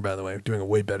Costner, by the way, doing a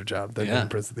way better job than Yeah.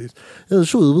 Prince of Thieves. "Yeah,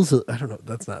 sure, we'll sell." I don't know,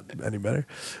 that's not any better,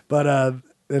 but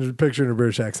there's a picture in a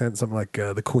British accent, something like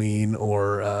the Queen,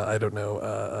 or I don't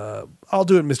know. I'll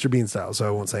do it Mr. Bean style, so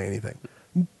I won't say anything.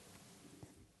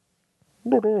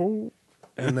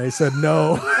 And they said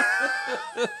no.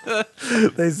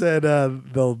 They said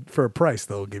they'll for a price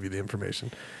they'll give you the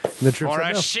information. And the Trib For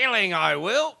said a no. shilling, I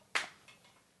will.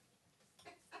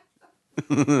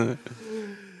 The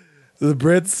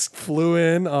Brits flew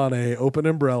in on a open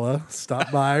umbrella,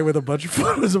 stopped by with a bunch of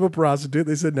photos of a prostitute.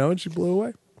 They said no, and she blew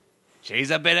away. She's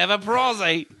a bit of a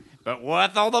prosy, but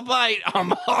worth all the bait.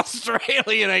 I'm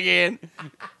Australian again.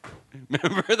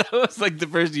 Remember, that was like the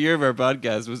first year of our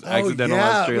podcast was accidental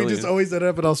Australian. We just always ended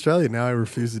up in Australia. Now I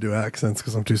refuse to do accents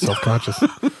because I'm too self-conscious.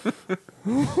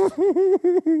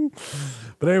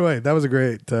 But anyway, that was a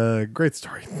great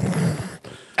story.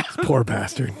 This poor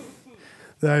bastard.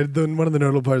 Then one of the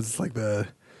notable parts is like the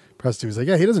prostitute was like,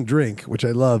 yeah, he doesn't drink, which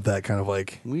I love that kind of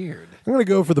like, Weird. I'm going to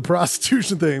go for the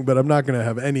prostitution thing, but I'm not going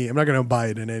to buy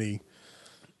it in any.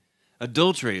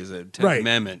 Adultery is a 10th Right.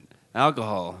 Amendment.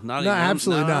 Alcohol, not No, even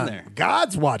absolutely on not. there.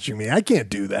 God's watching me. I can't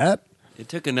do that. It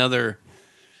took another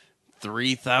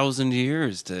 3,000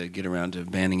 years to get around to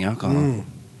banning alcohol.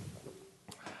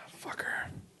 Fucker.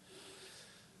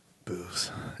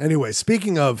 Booze. Anyway,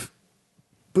 speaking of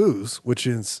booze, which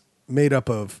is made up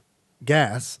of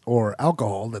gas or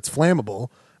alcohol that's flammable,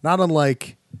 not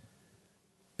unlike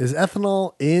is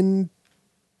ethanol in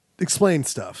explain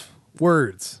stuff,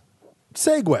 words,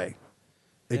 segue,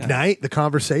 ignite the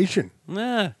conversation.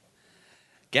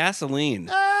 Gasoline.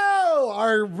 Oh,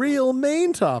 our real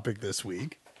main topic this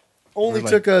week only We're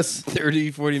like took us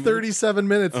 30, 40 minutes. 37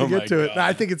 minutes to Oh my get to it. God.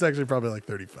 I think it's actually probably like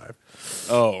 35.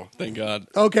 Oh, thank God.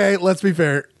 Okay, let's be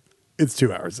fair. It's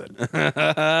 2 hours in.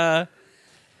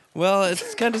 Well,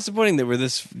 it's kind of disappointing that we're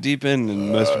this deep in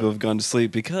and most people have gone to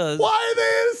sleep because Why are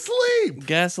they asleep?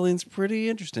 gasoline's pretty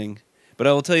interesting. But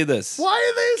I will tell you this. Why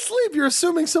are they asleep? You're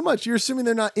assuming so much. You're assuming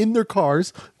they're not in their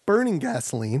cars burning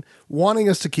gasoline, wanting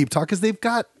us to keep talking because they've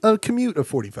got a commute of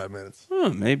 45 minutes.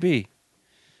 Maybe.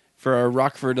 For our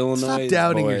Rockford, Illinois Stop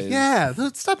doubting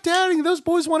boys. stop doubting. Those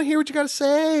boys want to hear what you got to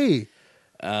say.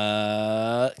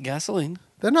 Gasoline.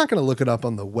 They're not going to look it up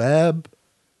on the web.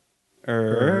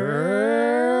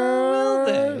 Will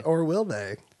they? Or will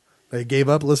they? They gave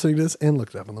up listening to this and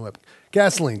looked it up on the web.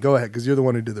 Gasoline, go ahead, because you're the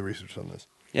one who did the research on this.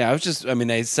 Yeah,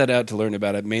 I set out to learn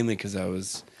about it mainly because I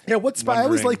was... Yeah, I always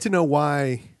wondering. like to know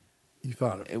why you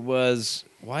thought of it. It was,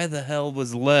 why the hell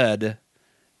was lead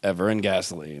ever in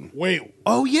gasoline? Wait.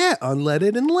 Oh, yeah.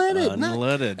 Unleaded and leaded.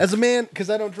 Unleaded. As a man, because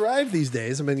I don't drive these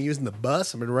days, I've been using the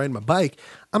bus, I've been riding my bike.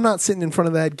 I'm not sitting in front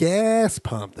of that gas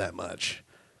pump that much.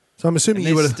 So I'm assuming And you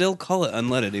they would have. still call it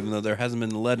unleaded, even though there hasn't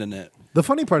been lead in it The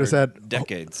funny part is for that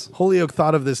decades. Holyoke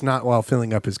thought of this not while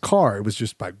filling up his car. It was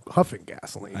just by huffing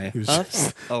gasoline. I He was huff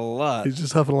just, a lot. he was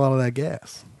just huffing a lot of that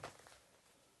gas.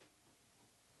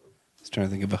 I was trying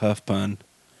to think of a huff pun.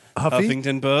 Huffy?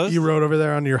 Huffington Post? You rode over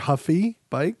there on your Huffy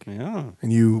bike, Yeah.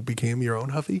 and you became your own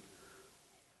Huffy?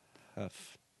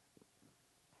 Huff.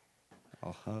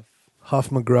 I'll huff. Huff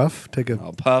McGruff. Take a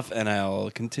I'll puff, and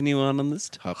I'll continue on this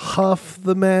topic. huff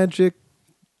the magic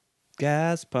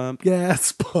Gas pump.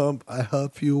 gas pump. I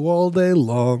huff you all day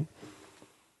long.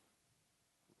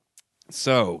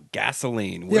 So,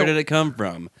 gasoline. Where Yeah. did it come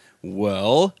from?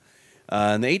 Well,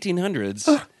 in the 1800s,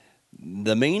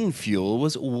 the main fuel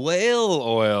was whale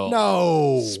oil.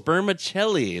 No.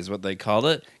 Spermaceti is what they called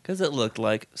it because it looked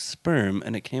like sperm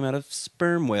and it came out of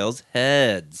sperm whales'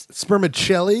 heads.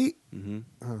 Spermicelli? Mm-hmm.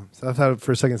 Oh, so I thought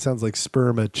for a second it sounds like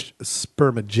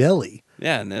spermajelly.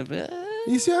 Yeah. And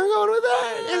You see where I'm going with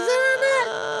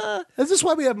that? Is this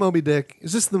why we have Moby Dick?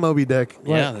 Is this the Moby Dick?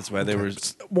 yeah, that's why they were.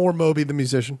 More Moby the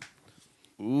musician.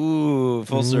 Ooh,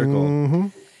 full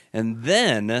circle. And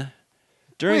then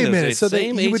during Wait a minute. those So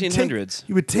same you would 1800s,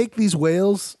 you would take these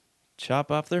whales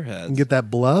chop off their heads. and get that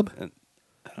blub? I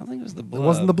don't think it was the blub. It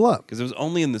wasn't the blub. because it was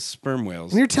only in the sperm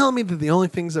whales. And you're telling me that the only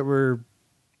things that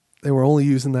they were only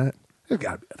using that? There's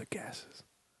got to be other gases.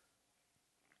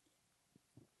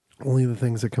 Only the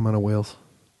things that come out of whales.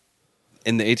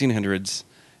 In the 1800s,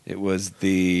 it was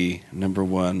the number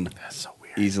one That's so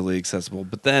weird. easily accessible.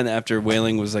 But then after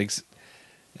whaling was like,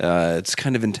 it's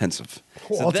kind of intensive.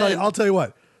 So I'll then- tell you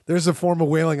what. There's a form of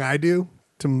whaling I do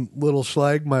to little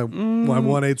Schlag, my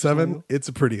 187. It's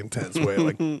a pretty intense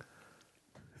whaling.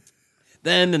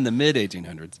 Then in the mid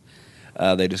 1800s,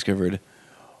 they discovered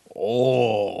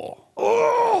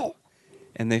oil.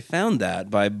 And they found that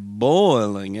by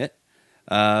boiling it,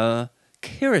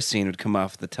 kerosene would come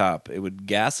off the top. It would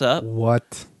gas up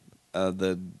What?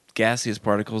 the gaseous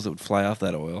particles that would fly off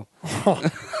that oil.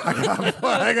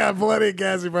 I got plenty of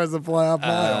gassy parts that fly off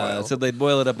my oil. So they'd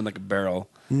boil it up in like a barrel,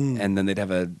 and then they'd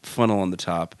have a funnel on the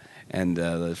top, and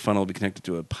the funnel would be connected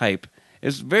to a pipe. It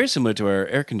was very similar to our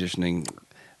air conditioning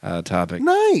topic.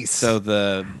 Nice. So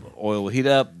the oil would heat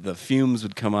up, the fumes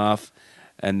would come off,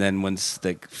 and then once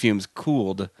the fumes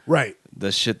cooled, Right.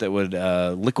 the shit that would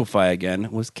liquefy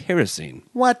again was kerosene.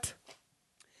 What?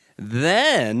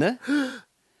 Then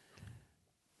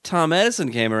Tom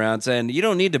Edison came around saying, you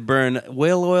don't need to burn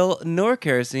whale oil nor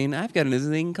kerosene. I've got a new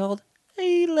thing called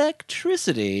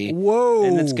electricity. Whoa.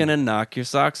 And it's going to knock your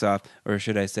socks off. Or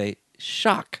should I say,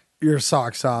 shock Your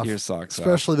socks off. your socks off.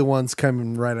 Especially the ones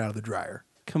coming right out of the dryer.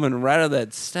 coming right out of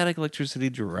that static electricity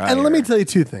dryer. And let me tell you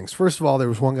two things. First of all, there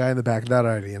was one guy in the back of that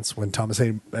audience when Thomas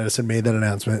Edison made that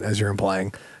announcement, as you're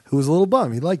implying, who was a little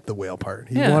bummed. He liked the whale part.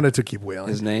 He Yeah. wanted to keep whaling.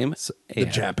 His name? The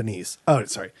Ahab. Japanese. Oh,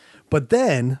 sorry. But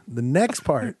then the next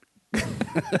part,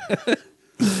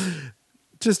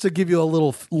 just to give you a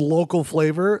little local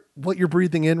flavor, what you're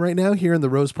breathing in right now here in the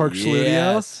Rose Park studio,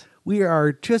 Yes. we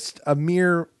are just a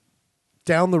mere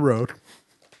down the road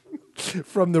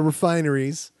from the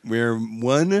refineries. We're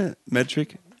 1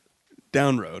 metric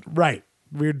down road. Right.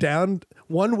 We're down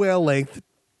one whale length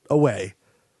away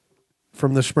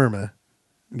from the sperma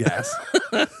gas.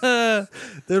 The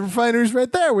refinery's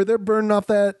right there where they're burning off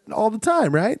that all the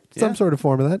time, right? Some Yeah. sort of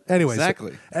form of that. Anyway, so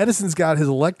Exactly. Edison's got his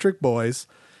electric boys.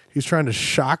 He's trying to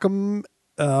shock them,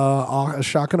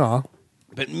 shock and awe.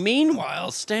 But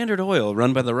meanwhile, Standard Oil,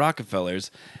 run by the Rockefellers,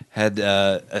 had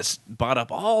bought up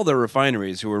all the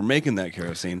refineries who were making that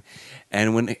kerosene.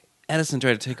 And when Edison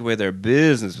tried to take away their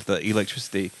business with the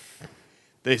electricity,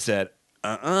 they said,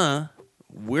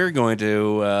 we're going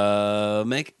to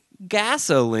make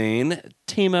gasoline,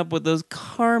 team up with those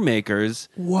car makers,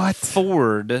 What?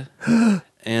 Ford.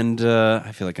 And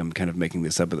I feel like I'm kind of making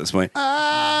this up at this point.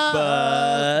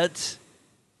 But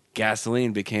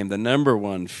gasoline became the number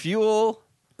one fuel.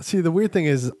 See, the weird thing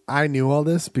is I knew all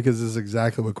this because this is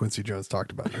exactly what Quincy Jones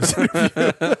talked about. In his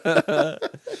interview.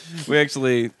 We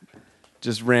actually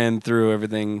just ran through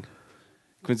everything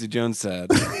Quincy Jones said.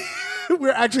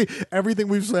 We're actually, everything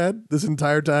we've said this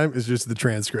entire time is just the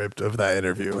transcript of that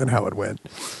interview and how it went.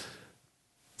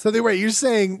 So wait, you're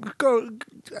saying, I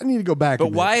need to go back. But a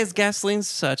bit. why is gasoline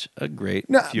such a great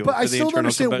No, fuel? but for I the still don't internal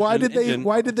understand combustion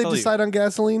why engine? did they I'll tell you. decide on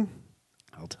gasoline?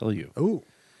 I'll tell you. Oh,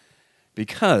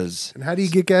 Because, and how do you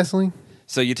get gasoline?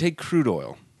 so you take crude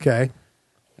oil, Okay,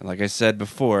 and like I said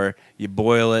before, you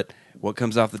boil it. What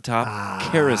comes off the top?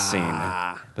 Kerosene.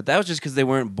 But that was just because they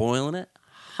weren't boiling it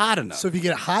hot enough. so if you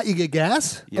get it hot, you get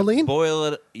gas. you Aline,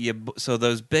 boil it. So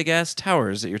those big ass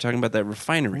towers that you're talking about, that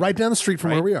refinery, right down the street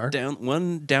from where we are.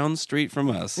 down street from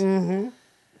us. Mm-hmm.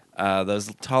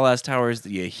 Those tall ass towers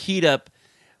that you heat up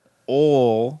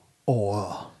oil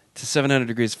Oh, to 700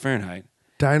 degrees Fahrenheit,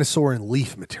 dinosaur and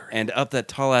leaf material. and up that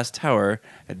tall ass tower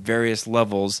at various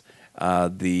levels.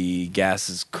 The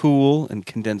gases cool and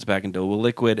condense back into a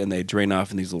liquid, and they drain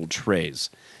off in these little trays.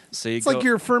 So you It's like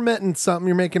you're fermenting something.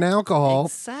 You're making alcohol.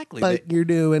 Exactly. But you're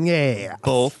doing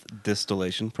both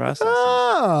distillation processes.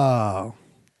 Oh.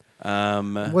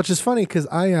 Which is funny because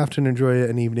I often enjoy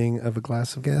an evening of a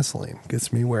glass of gasoline.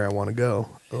 Gets me where I want to go.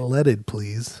 Leaded,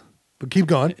 please. But keep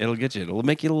going. It'll get you. It'll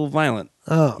make you a little violent.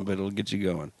 Oh. But it'll get you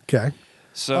going. Okay.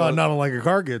 So Not unlike a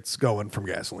car gets going from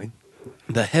gasoline.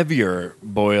 the heavier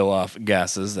boil-off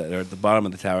gases that are at the bottom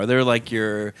of the tower, they're like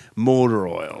your motor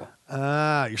oil,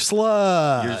 Your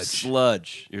sludge. your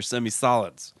sludge, your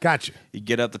semi-solids. Gotcha. You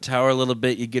get up the tower a little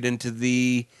bit, you get into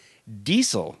the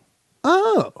diesel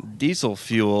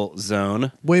fuel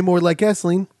zone. Way more like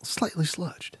gasoline, slightly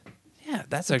sludged. Yeah,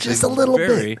 that's actually Just a little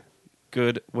very bit.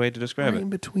 good way to describe Right in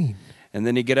it. between. And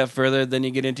then you get up further, then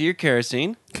you get into your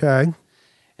kerosene, Okay.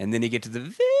 and then you get to the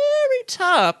very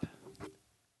top,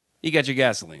 you got your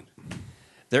gasoline.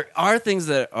 There are things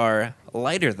that are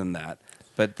lighter than that,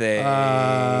 but they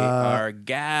are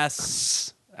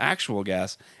gas, actual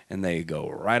gas, and they go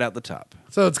right out the top.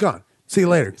 So it's gone. See you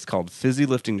later. It's called fizzy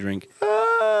lifting drink.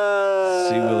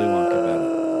 See Willy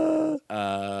Wonka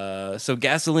about it. So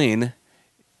gasoline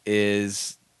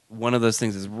is one of those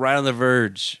things that's right on the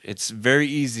verge. It's very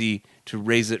easy to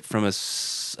raise it from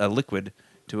a liquid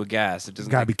to a gas. It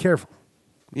doesn't Gotta be careful.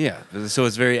 Yeah, so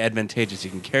it's very advantageous. You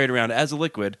can carry it around as a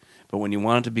liquid, but when you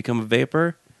want it to become a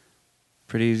vapor,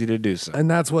 pretty easy to do so.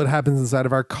 And that's what happens inside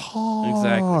of our car.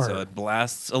 Exactly. So it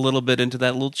blasts a little bit into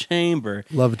that little chamber.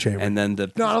 Love a chamber. And then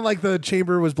the Not unlike the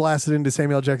chamber was blasted into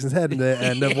Samuel L. Jackson's head in the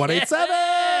end of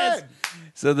 187.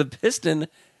 So the piston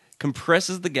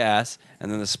compresses the gas,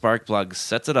 and then the spark plug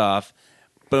sets it off.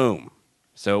 Boom.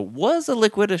 So it was a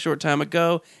liquid a short time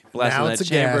ago. Blasted Now in it's that a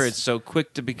chamber. gas. It's so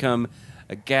quick to become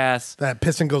a gas. That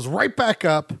piston goes right back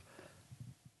up.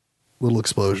 Little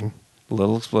explosion. A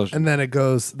little explosion. And then it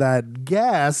goes, that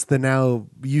gas that now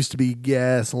used to be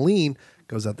gasoline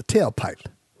goes out the tailpipe.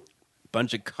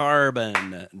 Bunch of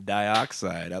carbon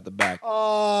dioxide out the back.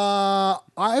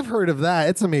 I've heard of that.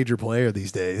 It's a major player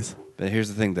these days. But here's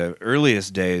the thing: the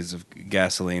earliest days of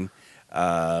gasoline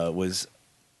was,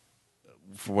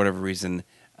 for whatever reason,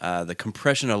 the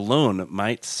compression alone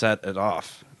might set it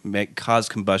off, cause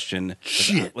combustion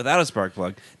without a spark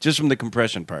plug, just from the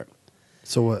compression part.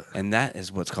 So what? And that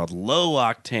is what's called low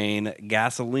octane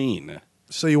gasoline.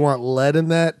 So you want lead in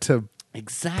that to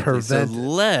Exactly. prevent so it.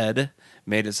 lead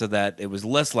made it so that it was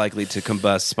less likely to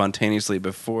combust spontaneously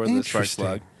before the spark Interesting.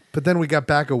 plug. But then we got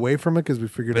back away from it because we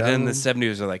figured But out. then the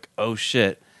 70s are like, oh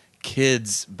shit,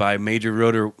 kids by major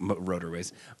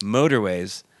motorways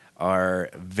are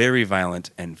very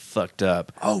violent and fucked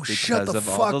up. Oh, shut because the of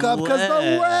all fuck up, 'cause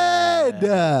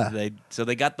the lead. So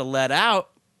they got the lead out.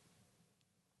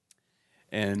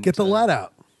 And Get the lead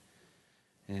out.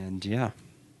 And yeah.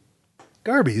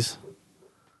 Garbies.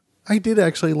 I did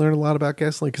actually learn a lot about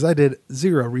gasoline because I did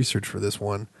zero research for this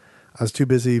one. I was too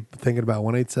busy thinking about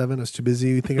 187. I was too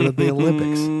busy thinking about the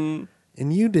Olympics.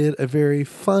 And you did a very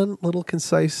fun, little,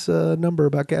 concise number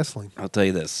about gasoline. I'll tell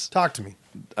you this. Talk to me.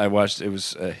 I watched, it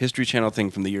was a History Channel thing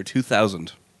from the year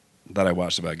 2000 that I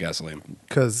watched about gasoline.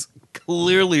 Because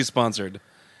Clearly sponsored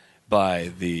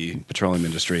by the petroleum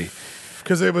industry.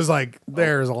 it was like,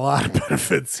 there's a lot of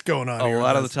benefits going on here. A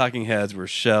lot of the talking heads were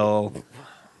Shell,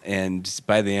 and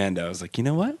by the end, I was like, you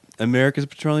know what? America's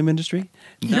petroleum industry,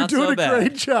 You're not doing so a bad.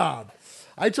 great job.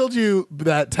 I told you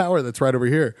that tower that's right over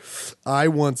here. I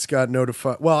once got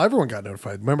notified. Well, everyone got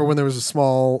notified. Remember when there was a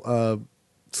small,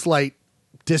 slight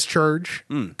discharge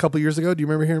a couple years ago? Do you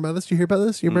remember hearing about this? Do you hear about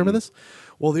this? You remember this?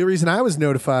 Well, the reason I was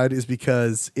notified is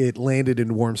because it landed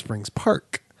in Warm Springs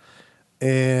Park.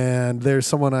 And there's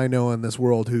someone I know in this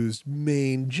world whose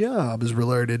main job is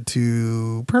related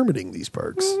to permitting these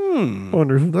parks.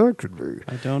 Wonder who that could be.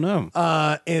 I don't know.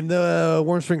 And the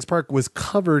Warm Springs Park was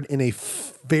covered in a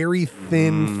very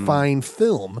thin, fine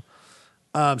film.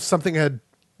 Something had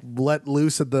let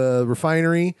loose at the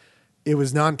refinery. It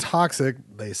was non-toxic,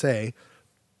 they say,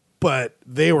 but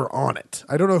they were on it.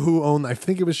 I don't know who owned. I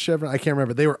think it was Chevron. I can't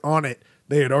remember. They were on it.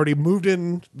 They had already moved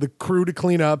in the crew to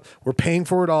clean up. We're paying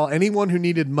for it all. Anyone who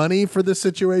needed money for this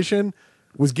situation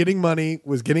was getting money,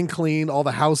 was getting clean. All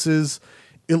the houses.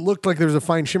 It looked like there was a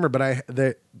fine shimmer, but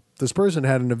this person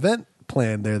had an event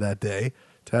planned there that day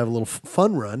to have a little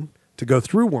fun run to go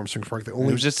through Warm Springs Park. It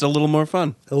was just a little more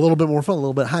fun. A little bit more fun, a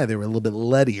little bit high. They were a little bit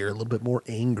leadier, a little bit more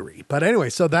angry. But anyway,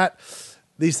 so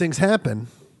these things happen.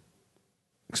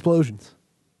 Explosions.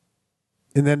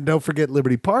 And then don't forget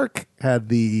Liberty Park had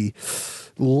the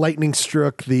lightning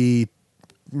struck the,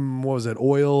 what was it,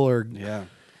 oil or Yeah.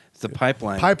 It's the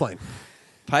pipeline. pipeline.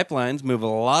 Pipelines move a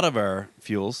lot of our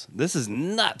fuels. This is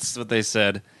nuts what they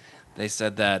said. They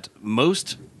said that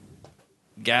most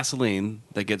gasoline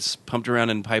that gets pumped around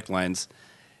in pipelines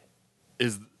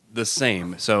is the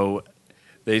same. So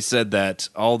they said that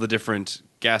all the different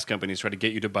gas companies try to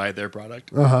get you to buy their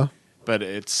product. Uh-huh. But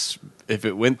if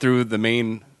it went through the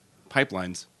main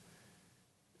pipelines,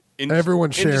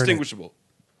 Everyone's sharing it. indistinguishable.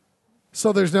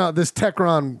 So there's now this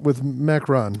Techron with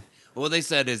Mecron. What they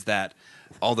said is that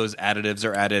all those additives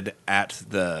are added at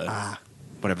the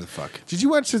whatever the fuck. Did you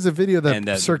watch? There's a video that And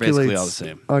they're circulates basically all the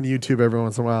same. on YouTube every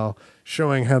once in a while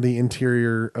showing how the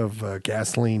interior of a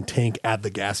gasoline tank at the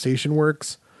gas station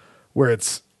works, where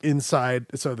it's inside,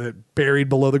 so that buried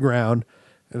below the ground,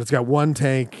 and it's got one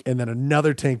tank and then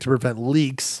another tank to prevent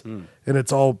leaks, and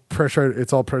it's all pressure.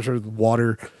 It's all pressure with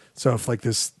water. So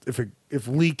if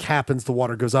leak happens, the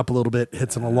water goes up a little bit,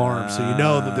 hits an alarm, so you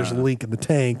know that there's a leak in the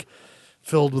tank,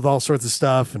 filled with all sorts of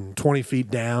stuff, and 20 feet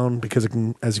down, because it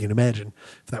can, as you can imagine,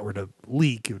 if that were to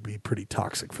leak, it would be pretty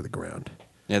toxic for the ground.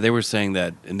 Yeah, they were saying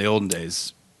that in the olden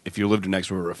days, if you lived next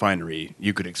to a refinery,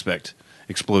 you could expect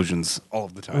explosions all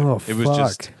of the time. Oh, it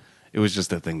was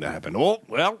just a thing that happened. Oh,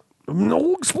 well,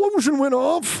 No explosion went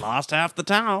off. lost half the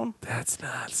town. That's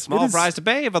nuts. Small price to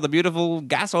pay for the beautiful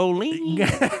gasoline.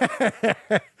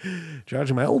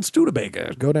 Charging my old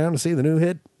Studebaker. Go down to see the new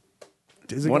hit.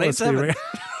 Dizzy 187.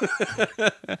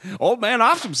 Gillespie. Old man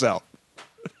offed himself.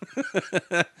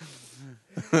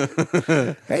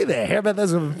 Hey there, hear about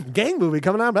there's a gang movie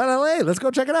coming out about LA. Let's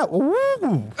go check it out.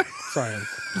 Woo! Sorry.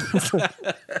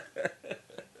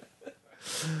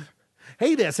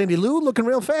 Hey there, Cindy Lou, looking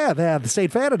real fair. They're at the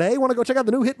State Fair today. Want to go check out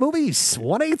the new hit movies?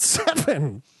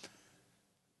 187.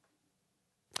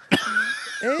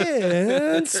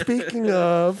 And speaking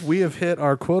of, we have hit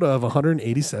our quota of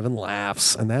 187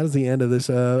 laughs, and that is the end of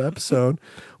this episode.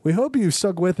 We hope you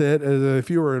stuck with it. If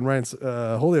you were in Ryan's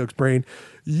Hollyoaks brain,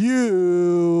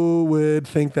 you would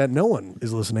think that no one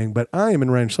is listening, but I am in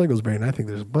Ryan Schlegel's brain. I think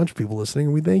there's a bunch of people listening,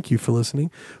 and we thank you for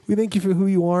listening. We thank you for who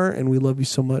you are, and we love you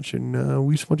so much, and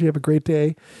we just want you to have a great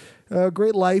day,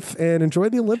 great life, and enjoy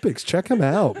the Olympics. Check them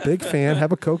out. Big fan.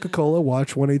 Have a Coca-Cola.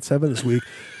 Watch 187 this week.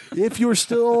 If you're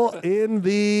still in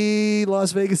the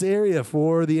Las Vegas area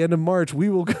for the end of March, we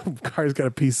will go. Car's got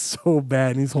a piece so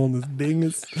bad, and he's holding this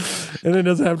dingus, and it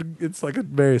doesn't have to. It's like a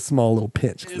very small little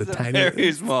pinch. It's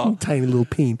very small. tiny little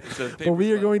peen. a But paper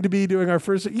we are plate. going to be doing our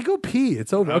first. You go pee.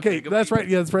 It's over. Okay, go that's pee. right.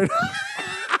 Yeah, that's right.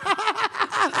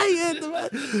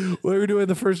 We're doing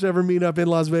the first ever meetup in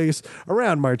Las Vegas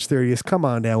around March 30th. Come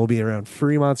on down. We'll be around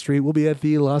Fremont Street. We'll be at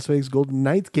the Las Vegas Golden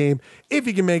Knights game. If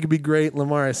you can make it, be great.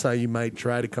 Lamar, I saw you might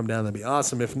try to come down. That'd be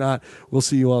awesome. If not, we'll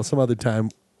see you all some other time.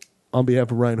 On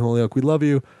behalf of Ryan Holyoke, we love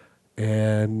you.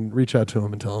 And reach out to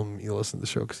him and tell him you listen to the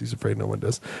show because he's afraid no one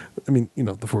does. I mean,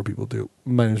 the 4 people do.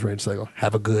 My name is Rage Cycle.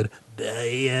 Have a good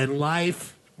day in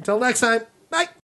life. Until next time. Bye.